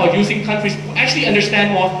measurement or using countries who actually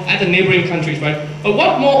understand more at the neighboring countries, right? But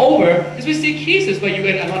what moreover is we see cases where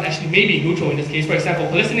UN are not actually maybe neutral in this case, for example,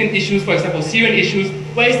 Palestinian issues, for example, Syrian issues,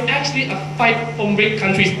 where it's actually a fight from big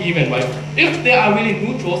countries even, right? If they are really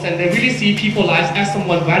neutrals and they really see people's lives as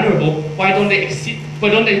someone vulnerable, why don't they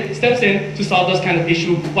step in to solve those kind of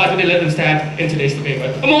issues? Why do they let them stand in today's debate,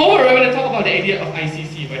 right? And moreover, right, when I talk about the idea of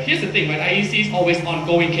ICC, right, here's the thing, right, ICC is always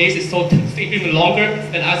ongoing case, it's so even longer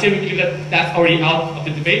than ASEAN, we believe that that's already out of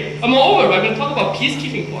the debate. And moreover, right, when I talk about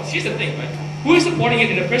peacekeeping force, here's the thing, right, who is supporting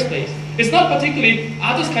it in the first place? It's not particularly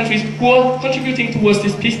other countries who are contributing towards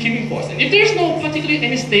this peacekeeping force. And if there's no particularly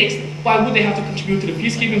any stakes, why would they have to contribute to the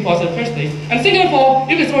peacekeeping force in the first place? And second of all,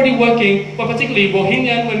 if it's already working, but particularly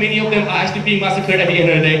Rohingya, when many of them are actually being massacred at the end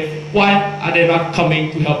of the day, why are they not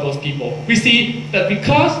coming to help those people? We see that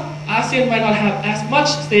because ASEAN might not have as much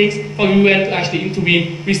stakes for UN to actually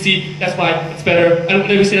intervene, we see that's why it's better, and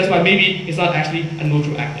we see that's why maybe it's not actually a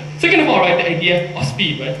neutral actor. Second of all, right, the idea of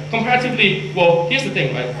speed, right? Comparatively, well, here's the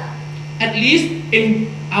thing, right? At least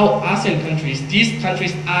in our ASEAN countries, these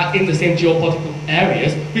countries are in the same geopolitical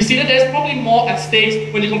areas. We see that there's probably more at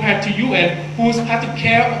stake when you compare it to UN, who have to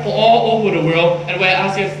care for all over the world, and where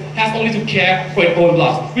ASEAN has only to care for its own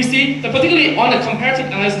blocks. We see that particularly on the comparative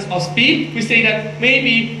analysis of speed, we say that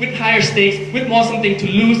maybe with higher stakes, with more something to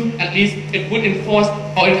lose, at least it would enforce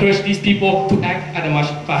or encourage these people to act at a much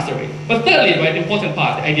faster rate. But thirdly, right, the important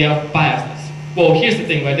part, the idea of biasness. Well, here's the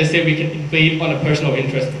thing, right? They say we can invade on a personal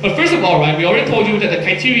interest. But first of all, right, we already told you that the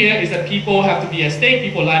criteria is that people have to be at stake,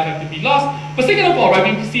 people's lives have to be lost. But second of all,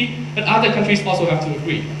 right, we see that other countries also have to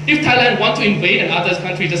agree. If Thailand wants to invade and other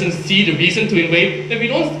countries doesn't see the reason to invade, then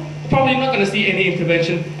probably not going to see any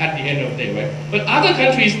intervention at the end of the day, right? But other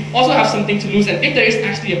countries also have something to lose, and if there is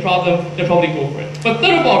actually a problem, they'll probably go for it. But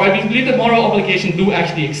third of all, right, we believe that moral obligation do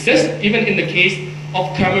actually exist, even in the case of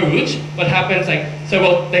Khmer Rouge, what happens like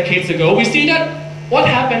several decades ago. We see that what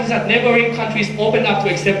happens is that neighboring countries open up to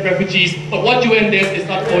accept refugees, but what UN does is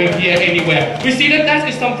not going here anywhere. We see that that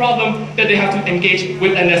is some problem that they have to engage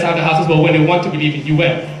with and that's out the house as well when they want to believe in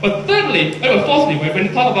UN. But fourthly, right, when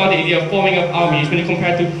you talk about the idea of forming up armies, when you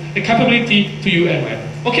compare to the capability to UN, right?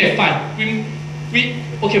 Okay, fine. We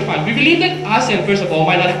believe that ASEAN, first of all,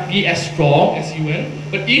 might not be as strong as UN,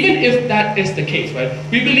 but even if that is the case, right,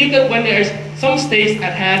 we believe that when there is some stakes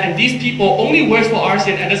at hand and these people only works for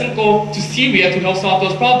ASEAN and doesn't go to Syria to help solve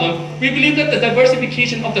those problems, we believe that the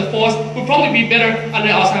diversification of the force would probably be better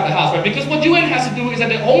under our side of the house, right? Because what UN has to do is that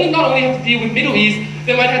they not only have to deal with Middle East,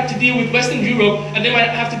 they might have to deal with Western Europe, and they might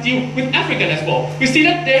have to deal with African as well. We see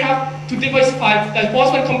that they have to diversify that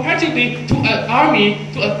force, but comparatively to an army,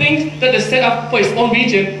 to a thing that is set up for its own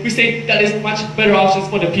region, we say that is much better options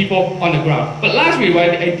for the people on the ground. But lastly,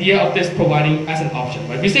 right, the idea of this providing as an option,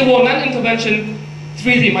 right? We say, well, non-intervention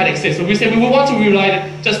treaty might exist. So we say we would want to rewrite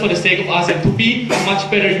it just for the sake of ASEAN to be a much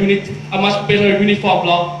better uniform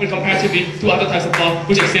bloc when comparatively to other types of bloc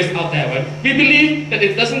which exist out there, right? We believe that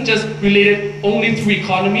it doesn't just relate it only to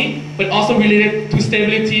economy, but also related to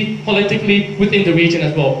stability politically within the region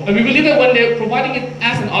as well. And we believe that when they're providing it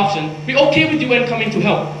as an option, we're okay with UN coming to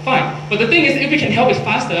help, fine. But the thing is, if we can help it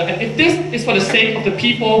faster, and if this is for the sake of the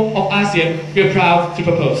people of ASEAN, we're proud to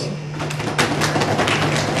propose.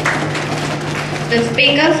 The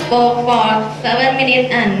speaker spoke for 7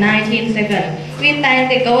 minutes and 19 seconds. We thank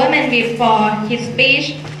the government whip for his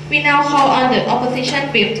speech. We now call on the opposition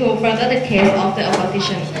whip to further the case of the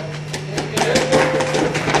opposition.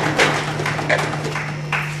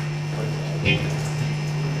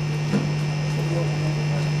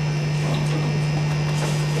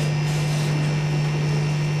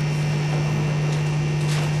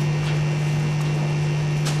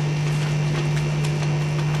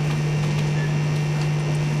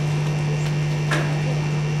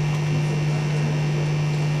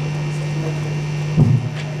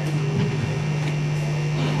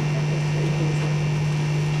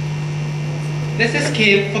 Let's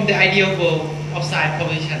escape from the ideal world of side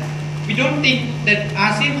proposition. We don't think that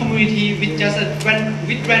ASEAN community with just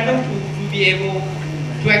with random tools will be able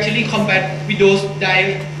to actually combat with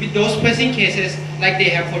those pressing cases like they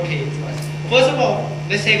have portrayed to us. First of all,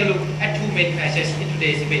 let's take a look at two main clashes in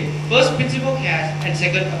today's debate. First, principal clash, and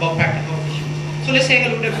second, about practical issues. So let's take a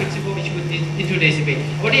look at principal issues in today's debate.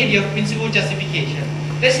 What the idea of principal justification?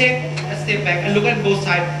 Let's take a step back and look at both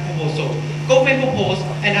sides' proposal. Government proposed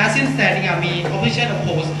an ASEAN standing army, opposition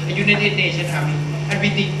opposed a United Nations army, and we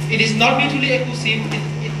think it is not mutually exclusive.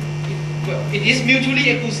 It is mutually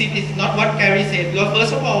exclusive. It's not what Gary said. Because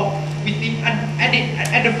first of all, we think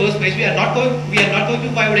at the first place we are not going to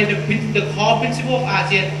violate the core principle of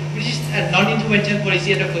ASEAN, which is a non-intervention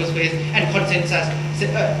policy in the first place, and consensus,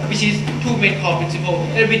 which is two main core principles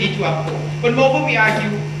that we need to uphold. But moreover, we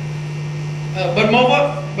argue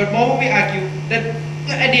that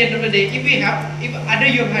at the end of the day, if under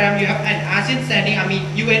your paradigm you have an ASEAN standing army,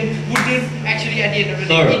 UN wouldn't actually at the end of the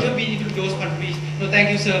day intervene into those countries. No, thank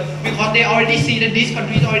you, sir. Because they already see that these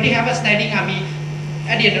countries already have a standing army.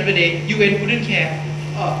 At the end of the day, UN wouldn't care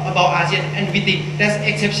about ASEAN, and we think that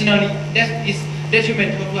is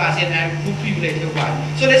detrimental to ASEAN and would be related to one.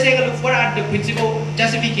 So let's take a look. What are the principal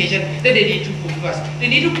justification that they need to prove to us? They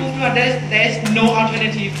need to prove to us that there is no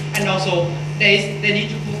alternative, and also they need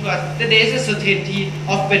to prove to us that there is a certainty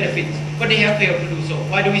of benefits, but they have failed to do so.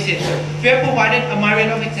 Why do we say so? We have provided a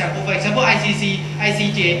myriad of examples. For example, ICC,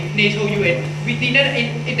 ICJ, NATO, UN. We think that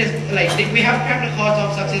it is like we have track records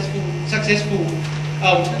of successful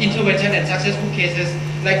intervention and successful cases.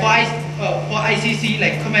 Like for ICC,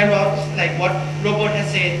 like Khmer Rouge, like what Robert has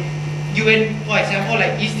said. UN, for example,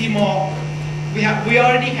 like East Timor, we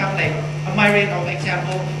already have like a myriad of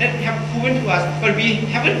examples that have proven to us, but we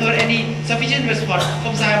haven't heard any sufficient response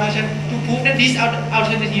from Thai opposition to prove that this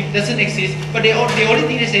alternative doesn't exist. But the only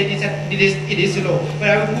thing they say is that it is slow. But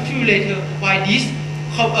I will prove to you later why these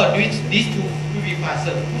two will be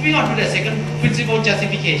faster. Moving on to the second principle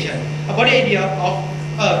justification about the idea of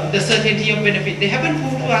the certainty of benefit. They haven't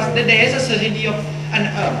proved to us that there is a certainty of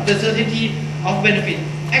the certainty of benefit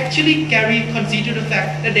actually concede to the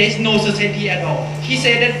fact that there is no certainty at all. He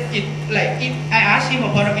said that if I asked him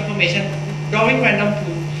a point of information, drawing random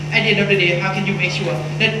truth, at the end of the day, how can you make sure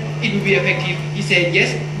that it will be effective? He said,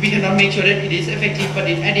 yes, we cannot make sure that it is effective, but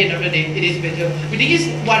at the end of the day, it is better. We think it's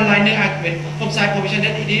one-liner argument from side provision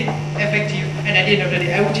that it is effective, and at the end of the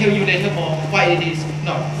day, I will tell you later more why it is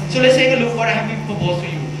not. So let's take a look what I have proposed to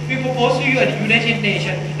you. We proposed to you at the United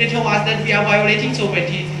Nations. They told us that we are violating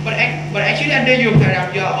sovereignty, but actually under your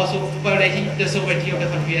paradigm, you are also violating the sovereignty of the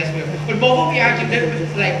country as well. But moreover, we argue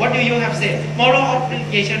that, what do you have said? Moral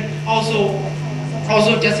obligation also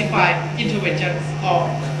justify intervention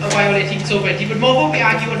or violating sovereignty. But moreover, we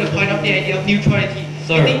argue on the point of the idea of neutrality.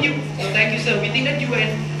 Thank you, sir. We think that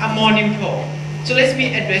UN are more neutral. So let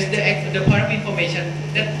me address the point of information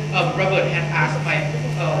that Robert had asked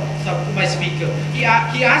my speaker. He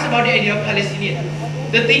asked about the idea of Palestinian.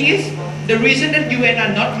 The thing is, the reason that UN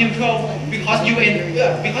are not neutral because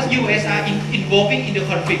US are involving in the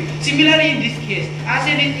conflict. Similarly, in this case,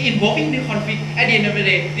 ASEAN is involving in the conflict. At the end of the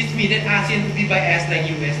day, this means that ASEAN will be biased like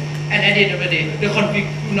US. And at the end of the day, the conflict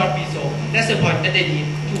will not be solved. That's the point that they need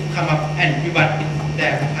to come up and rebut in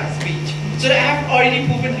their speech. So I have already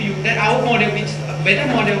proven to you that our model, which is a better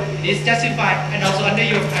model, is justified, and also under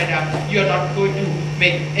your paradigm, you are not going to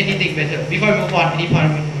make anything better. Before I move on, any point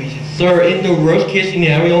of information? Sir, in the worst case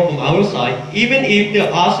scenario from our side, even if the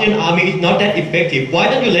ASEAN army is not that effective, why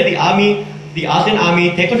don't you let the ASEAN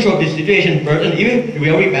army take control of the situation first, and even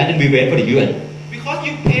really bad, and we wait for the UN? Because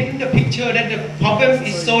you paint the picture that the problem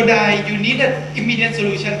is so dire, you need an immediate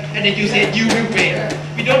solution, and then you say you will wait.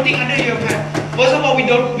 We don't think under your plan. First of all, we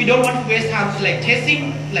don't want to waste time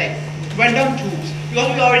testing random tools, because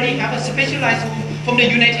we already have a specialized tool from the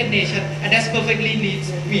United Nations, and that perfectly leads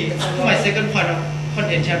me to my second point of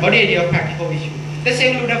contention about the idea of practical issue. Let's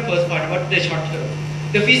take a look at the first part about the short term.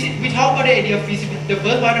 We talk about the idea of feasibility. The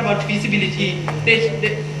first part about feasibility.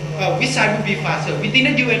 Which side would be faster? We think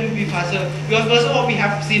that UN would be faster because first of all we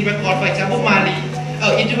have seen record, for example, Mali,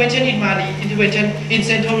 intervention in Mali, intervention in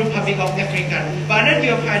Central Republic of Africa. But under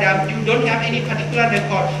your paradigm, you don't have any particular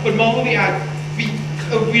record. But moreover, we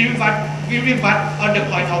rebut on the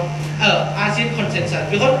point of ASEAN consensus,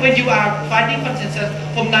 because when you are finding consensus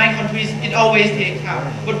from 9 countries, it always takes time.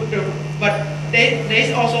 But there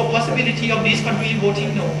is also a possibility of these countries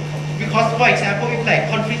voting no, because for example, if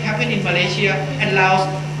conflict happen in Malaysia and Laos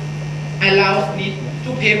need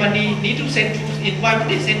to pay money, need to send troops in. Why would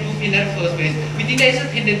they send troops in that first place? We think there is a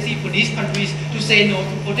tendency for these countries to say no,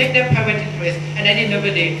 to protect their private interests, and at the end of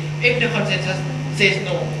the day, if the consensus says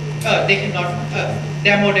no, they cannot,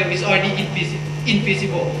 their model is already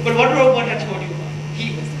infeasible. But what Robert had told you,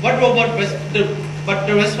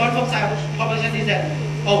 the response from Thai population is that,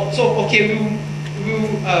 okay, we'll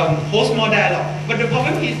host more dialogue. But the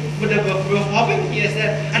problem here is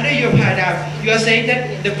that under your paradigm, you are saying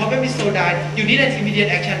that the problem is so dire, you need an immediate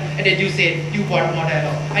action, and then you say you want more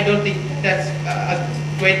dialogue. I don't think that's a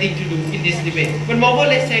great thing to do in this debate. But moreover,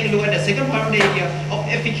 let's take a look at the second part of the idea of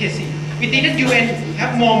efficacy. We think that UN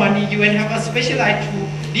have more money, UN have a specialized tool.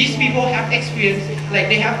 These people have experience,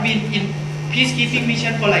 they have been in peacekeeping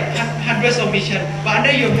mission for hundreds of missions. But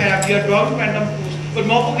under your paradigm, you are drawing random tools. But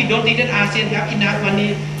moreover, we don't think that ASEAN have enough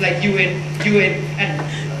money like UN, and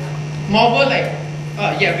moreover,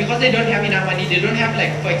 because they don't have enough money, they don't have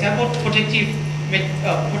for example, protective weapon,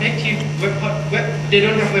 they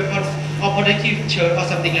don't have weapons or protective shirt or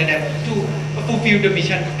something like that to fulfill the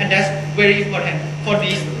mission, and that's very important for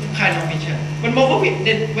this kind of mission. But moreover,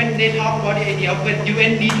 when they talk about the idea of when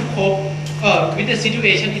UN need to cope with the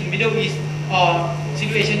situation in Middle East or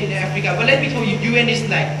situation in Africa, but let me tell you, UN is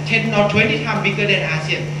 10 or 20 times bigger than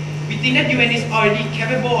ASEAN. We think that UN is already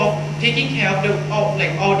capable of taking care of all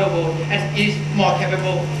the world, and is more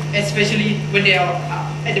capable, especially when they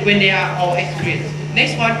are all experienced.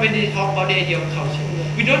 Next point, when they talk about the idea of culture,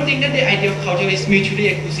 we don't think that the idea of culture is mutually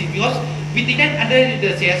exclusive, because we think that under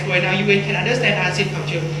the CSGO now, UN can understand ASEAN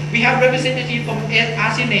culture. We have representatives from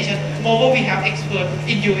ASEAN nations. Moreover, we have experts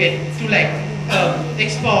in UN to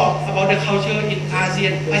explore about the culture in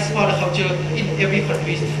ASEAN, explore the culture in every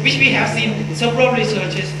country, which we have seen several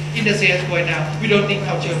researches in the CSGO now. We don't think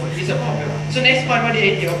culture is a problem. So next point about the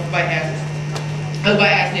idea of bias.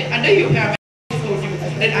 Under your paradigm,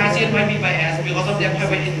 that ASEAN might be biased because of their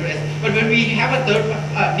private interest. But when we have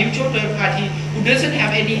a neutral third party who doesn't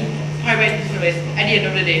have any private interest, at the end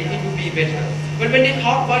of the day, it would be better. But when they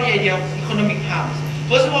talk about the idea of economic harms,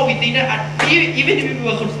 first of all, we think that even if we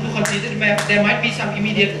were to consider there might be some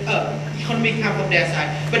immediate economic harm from their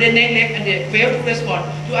side, but they neglect and they fail to respond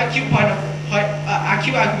to acute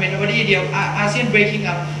argument about the idea of ASEAN breaking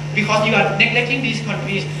up. Because you are neglecting these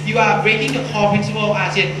countries, you are breaking the core principle of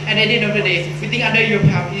ASEAN, and at the end of the day, we think under your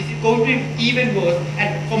power it is going to be even worse.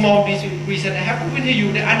 And for more this reason, I have proven to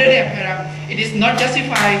you that under their power, it is not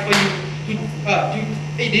justified for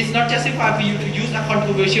you to use a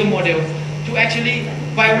controversial model to actually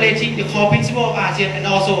violating the core principle of ASEAN, and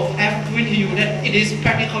also I have proven to you that it is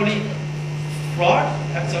practically fraud.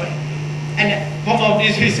 I'm sorry. And for more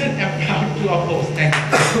this reason, I'm proud to oppose. Thank you.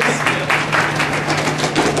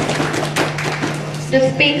 The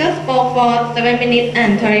speaker spoke for 7 minutes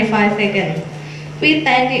and 35 seconds. We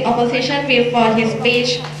thank the opposition whip for his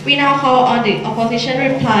speech. We now call on the opposition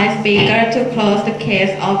reply speaker to close the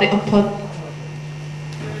case of the opposition.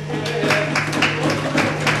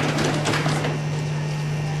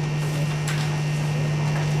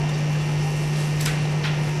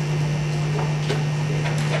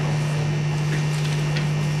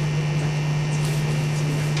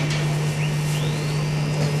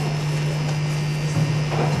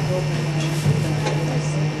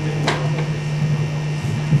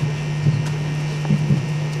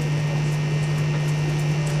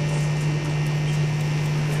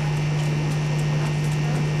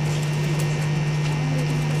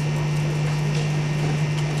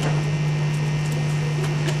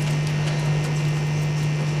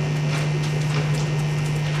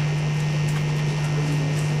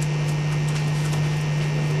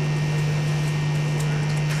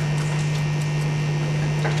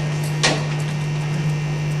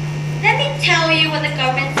 Tell you what the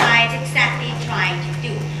government side is exactly trying to do.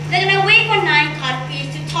 They're going to wait for 9 countries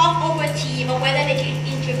to talk over tea about whether they should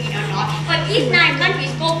intervene or not. But these 9 countries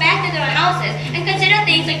go back to their houses and consider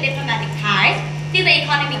things like diplomatic ties, things like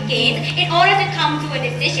economic gains, in order to come to a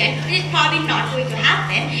decision, which is probably not going to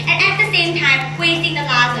happen, and at the same time wasting the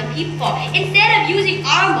lives of people. Instead of using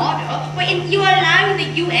our model, where you are allowing the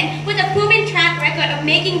UN with a proven track record of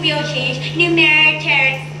making real change in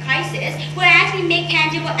humanitarian crisis, will actually make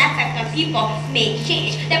tangible effect on people, make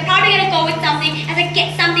change. They're probably going to go with something as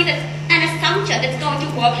something that's an assumption that's going to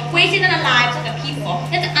work, wasting on the lives of the people.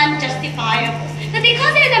 That's unjustifiable. But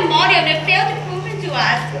because there's a model that failed to prove it to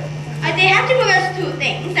us, they have to prove us 2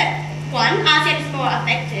 things. That one, ASEAN is more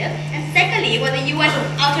effective, and secondly, what the UN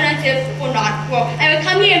alternative will not work. I will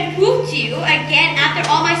come here and prove to you again after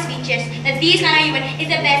all my speeches that these kind of UN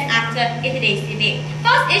is the best actor in today's debate.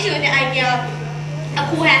 First issue is the idea of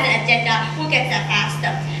who has an agenda, who gets there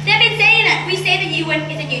faster. They've been saying that we say the UN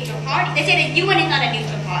is a neutral party. They say the UN is not a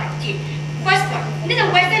neutral party. First one, the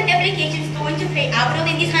Western implications going to play out. I don't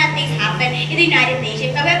think these kind of things happen in the United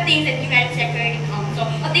Nations. But we have things like the United Security Council,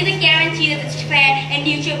 or things that guarantee that it's fair and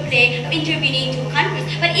neutral play of intervening in 2 countries.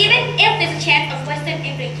 But even if there's a chance of Western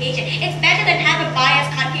implication, it's better than have a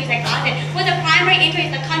biased countries like ASEAN, where the primary interest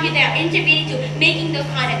is the country they are intervening to making those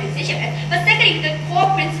kind of decisions. But secondly, the core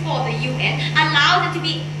principle of the UN allows it to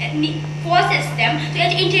be forces them to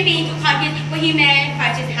intervene into countries where humanitarian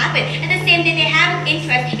crises happen. At the same time, they have an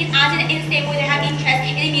interest in ASEAN in the same way they have interest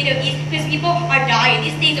in the Middle East, because people are dying.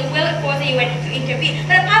 These things will force the UN to intervene.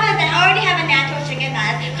 But apart from that, I already have a natural check and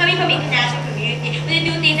balance coming from the international community, where they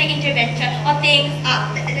do things like intervention or things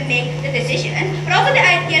that make the decisions. But also the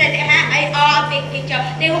idea that they have a big picture,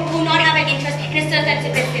 they will not have an interest in a certain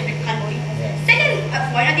specific country. Second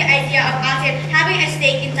point on the idea of ASEAN having a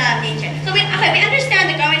stake in some nation. So we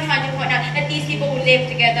understand the government trying to point out that these people will live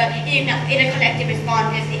together in a collective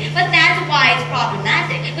responsibility. But that's why it's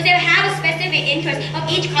problematic. Because they have a specific interest of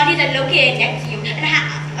each country that's located next to you and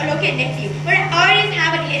where already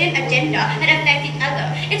have a hidden agenda that affects each other.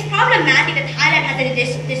 It's problematic that Thailand has a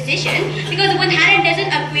decision, because when Thailand doesn't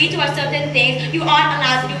agree to a certain thing, you aren't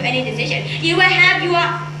allowed to do any decision.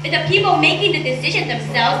 The people making the decision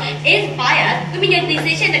themselves is biased. I mean, the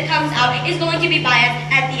decision that comes out is going to be biased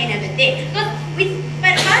at the end of the day.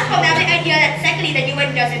 But apart from that, the idea that secondly the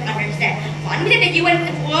UN doesn't understand. One, we say the UN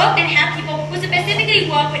work and have people who specifically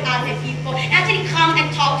work with ASEAN people actually come and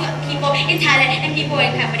talk to people in Thailand and people in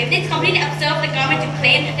Cambodia. It's completely absurd for the government to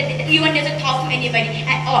claim that the UN doesn't talk to anybody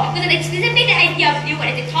at all. Because it's specifically the idea of the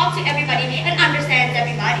UN is it talks to everybody and understands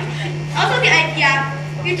everybody. Also the idea,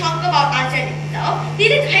 we talk about ASEAN itself. It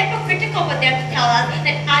is hypocritical for them to tell us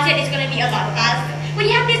that ASEAN is going to be a lot faster. When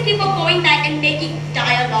you have these people going back and making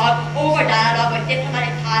dialogue over dialogue with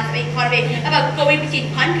diplomatic ties or economy, about going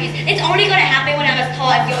between countries. It's only going to happen when I'm as tall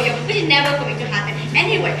as Yo-Yo, which is never going to happen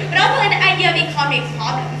anyway. But also like the idea of economic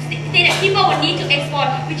problems, say that people will need to export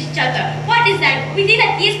with each other. What is that? We think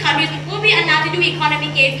that these countries will be allowed to do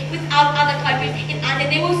economic gains without other countries in ASEAN.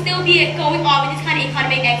 They will still be going on with this kind of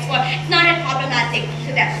economic export. It's not as problematic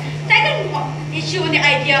to them. Second issue is the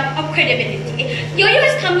idea of credibility. Yo-Yo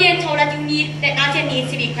has come here and told us that ASEAN needs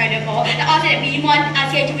to be credible, and also that we want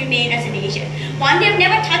ASEAN to remain as a nation. One, they've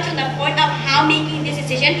never touched on the point of how making this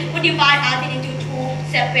decision would divide ASEAN into two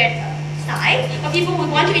separate sides, of people who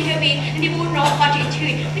want to intervene and people who don't want to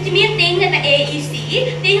intervene, which means things that the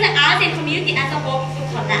AEC, things that ASEAN community as a whole will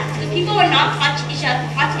collapse. Because people will not touch each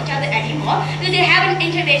other anymore, because they have an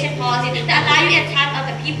intervention policy that allow you to attack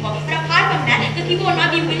other people. But apart from that, the people will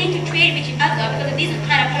not be willing to trade with each other because of these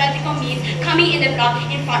kind of political means coming in the block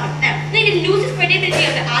in front of them. So it loses credibility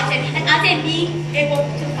of the ASEAN and ASEAN being able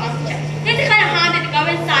to function. This is the kind of harm that the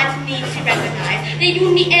government sides needs to recognize. That you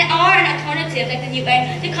are an alternative like the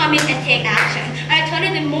UN to come in and take action. An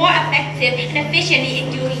alternative more effective and efficiently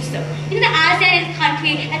in doing so. Because the ASEAN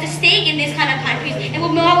country has a stake in these kind of countries and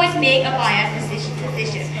will always make a biased decision.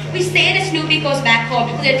 We say that Snoopy goes back home,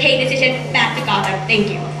 so they take decision back to Gotham.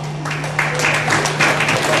 Thank you.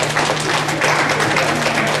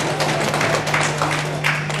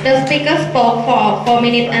 The speaker spoke for 4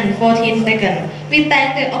 minutes and 14 seconds. We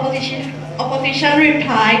thank the opposition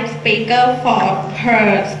reply speaker for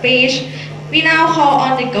her speech. We now call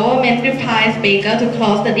on the government reply speaker to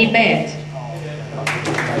close the debate.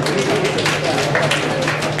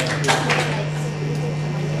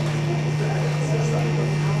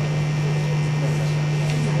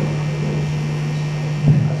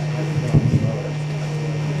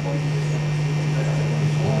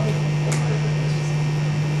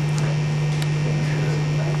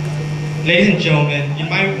 Ladies and gentlemen, in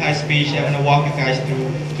my reply speech, I'm going to walk you guys through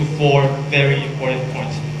to 4 very important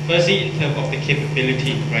points. Firstly, in terms of the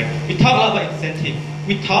capability, right? We talk a lot about incentive.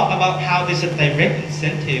 We talk about how there's a direct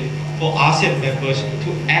incentive for ASEAN members to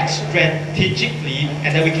act strategically,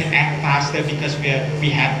 and that we can act faster because we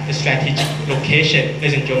have a strategic location.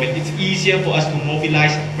 Ladies and gentlemen, it's easier for us to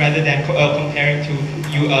mobilize rather than comparing to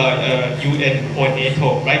UN or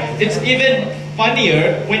NATO, right? It's even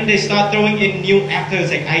funnier when they start throwing in new actors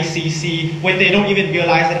like ICC, when they don't even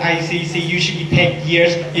realize that ICC usually take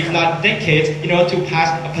years, if not decades, in order to pass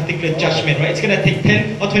a particular judgment, right? It's gonna take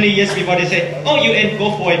 10 or 20 years before they say, oh, UN,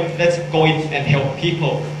 go for it, let's go in and help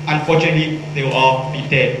people. Unfortunately, they will all be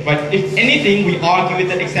dead. But if anything, we argue with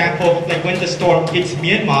that example, like when the storm hits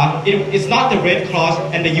Myanmar, it's not the Red Cross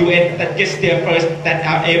and the UN that gets there first that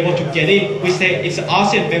are able to get in. We say it's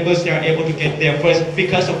ASEAN members that are able to get there first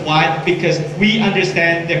because of why? Because we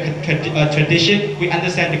understand their tradition, we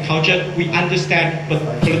understand the culture, we understand the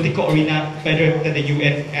political arena better than the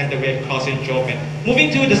UN and the Red Cross in Germany.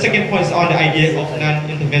 Moving to the second point is on the idea of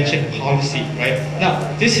non-intervention policy, right? Now,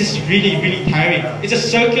 this is really, really tiring. It's a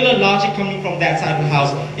circular logic coming from that side of the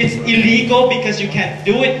house. It's illegal because you can't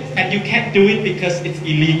do it, and you can't do it because it's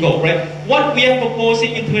illegal, right? What we are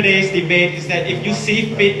proposing in today's debate is that if you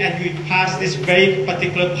see fit and you pass this very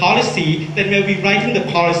particular policy, then when we writing the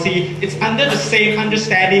policy, it's under the same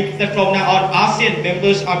understanding that from now on, ASEAN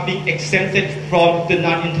members are being exempted from the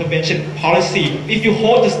non-intervention policy. If you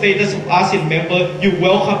hold the status of ASEAN member, you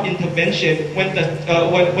welcome intervention when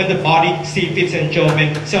the body sees fit and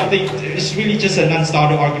German. Something it's really just a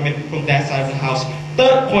non-starter argument from that side of the house.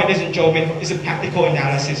 Third point, ladies and gentlemen, is a practical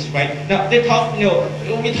analysis, right? Now, we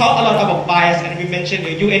talk a lot about bias, and we mentioned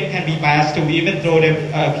the UN can be biased too. We even throw them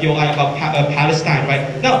POI about Palestine,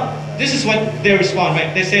 right? Now, this is what they respond,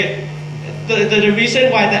 right? They say, the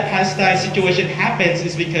reason why that Palestine situation happens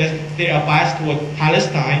is because they are biased toward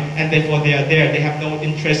Palestine, and therefore they are there. They have no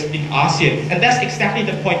interest in ASEAN. And that's exactly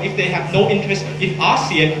the point. If they have no interest in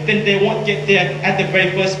ASEAN, then they won't get there at the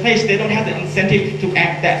very first place. They don't have the incentive to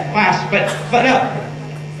act that fast. But now,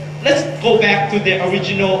 let's go back to the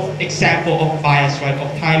original example of bias, right,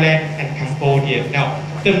 of Thailand and Cambodia. Now,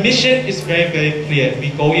 the mission is very, very clear.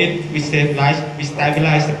 We go in, we save lives, we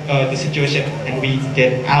stabilize the situation, and we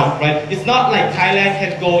get out, right? It's not like Thailand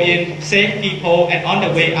can go in, save people, and on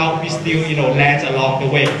the way out, we still, land along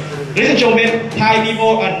the way. Ladies and gentlemen, Thai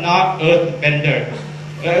people are not earthbender.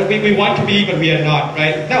 We want to be, but we are not,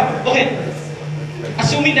 right? Now, okay,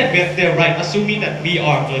 assuming that they're right, assuming that we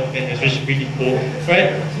are earthbenders, which is really cool,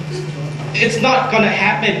 right? It's not gonna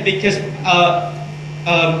happen because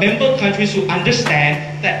member countries will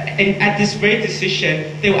understand that at this very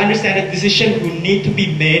decision, they will understand that decision will need to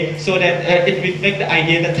be made so that it reflects the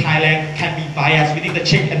idea that Thailand can be biased. We think the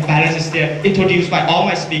check and balances there introduced by all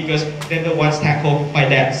my speakers, then the ones tackled by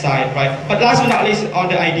that side, right? But last but not least, on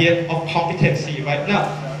the idea of competency, right? Now,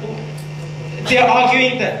 they are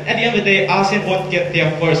arguing that at the end of the day, ASEAN won't get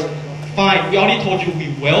there first. Fine, we already told you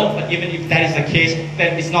we will, but even if that is the case,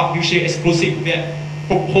 then it's not mutually exclusive. We're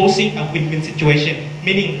proposing a win-win situation,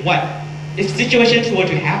 meaning what? If situations were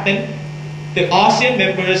to happen, the ASEAN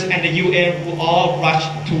members and the UN will all rush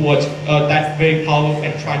towards that very problem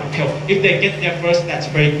and try to help. If they get there first, that's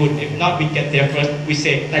very good. If not, we get there first, we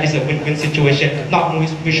say that is a win-win situation, not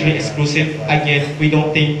mutually exclusive. Again, we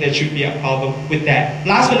don't think there should be a problem with that.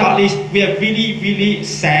 Last but not least, we are really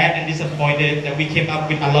sad and disappointed that we came up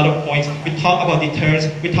with a lot of points. We talk about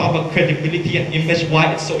deterrence, we talk about credibility and image,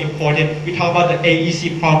 why it's so important. We talk about the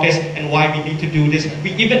AEC progress and why we need to do this.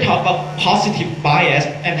 We even talk about positive bias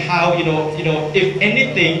and how, if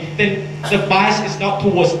anything, then the bias is not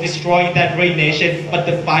towards destroying that very nation, but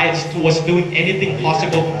the bias is towards doing anything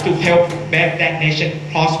possible to help make that nation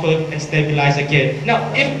prosper and stabilize again.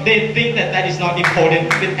 Now, if they think that that is not important,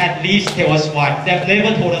 then at least tell us why. They've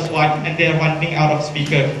never told us why, and they're running out of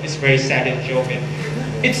speaker. It's very sad and gentlemen.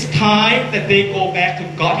 It's time that they go back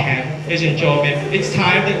to Gotham, ladies and gentlemen. It's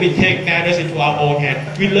time that we take matters into our own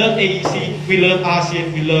hands. We love AEC, we love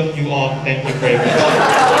ASEAN, we love you all. Thank you very much.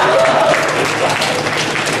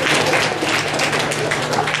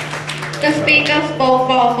 The speaker spoke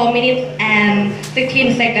for 4 minutes and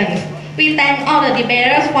 16 seconds. We thank all the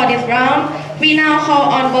debaters for this round. We now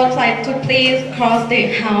call on both sides to please cross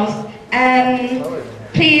the house. And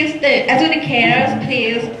please, the adjudicators,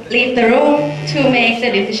 please leave the room to make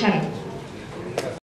the decision.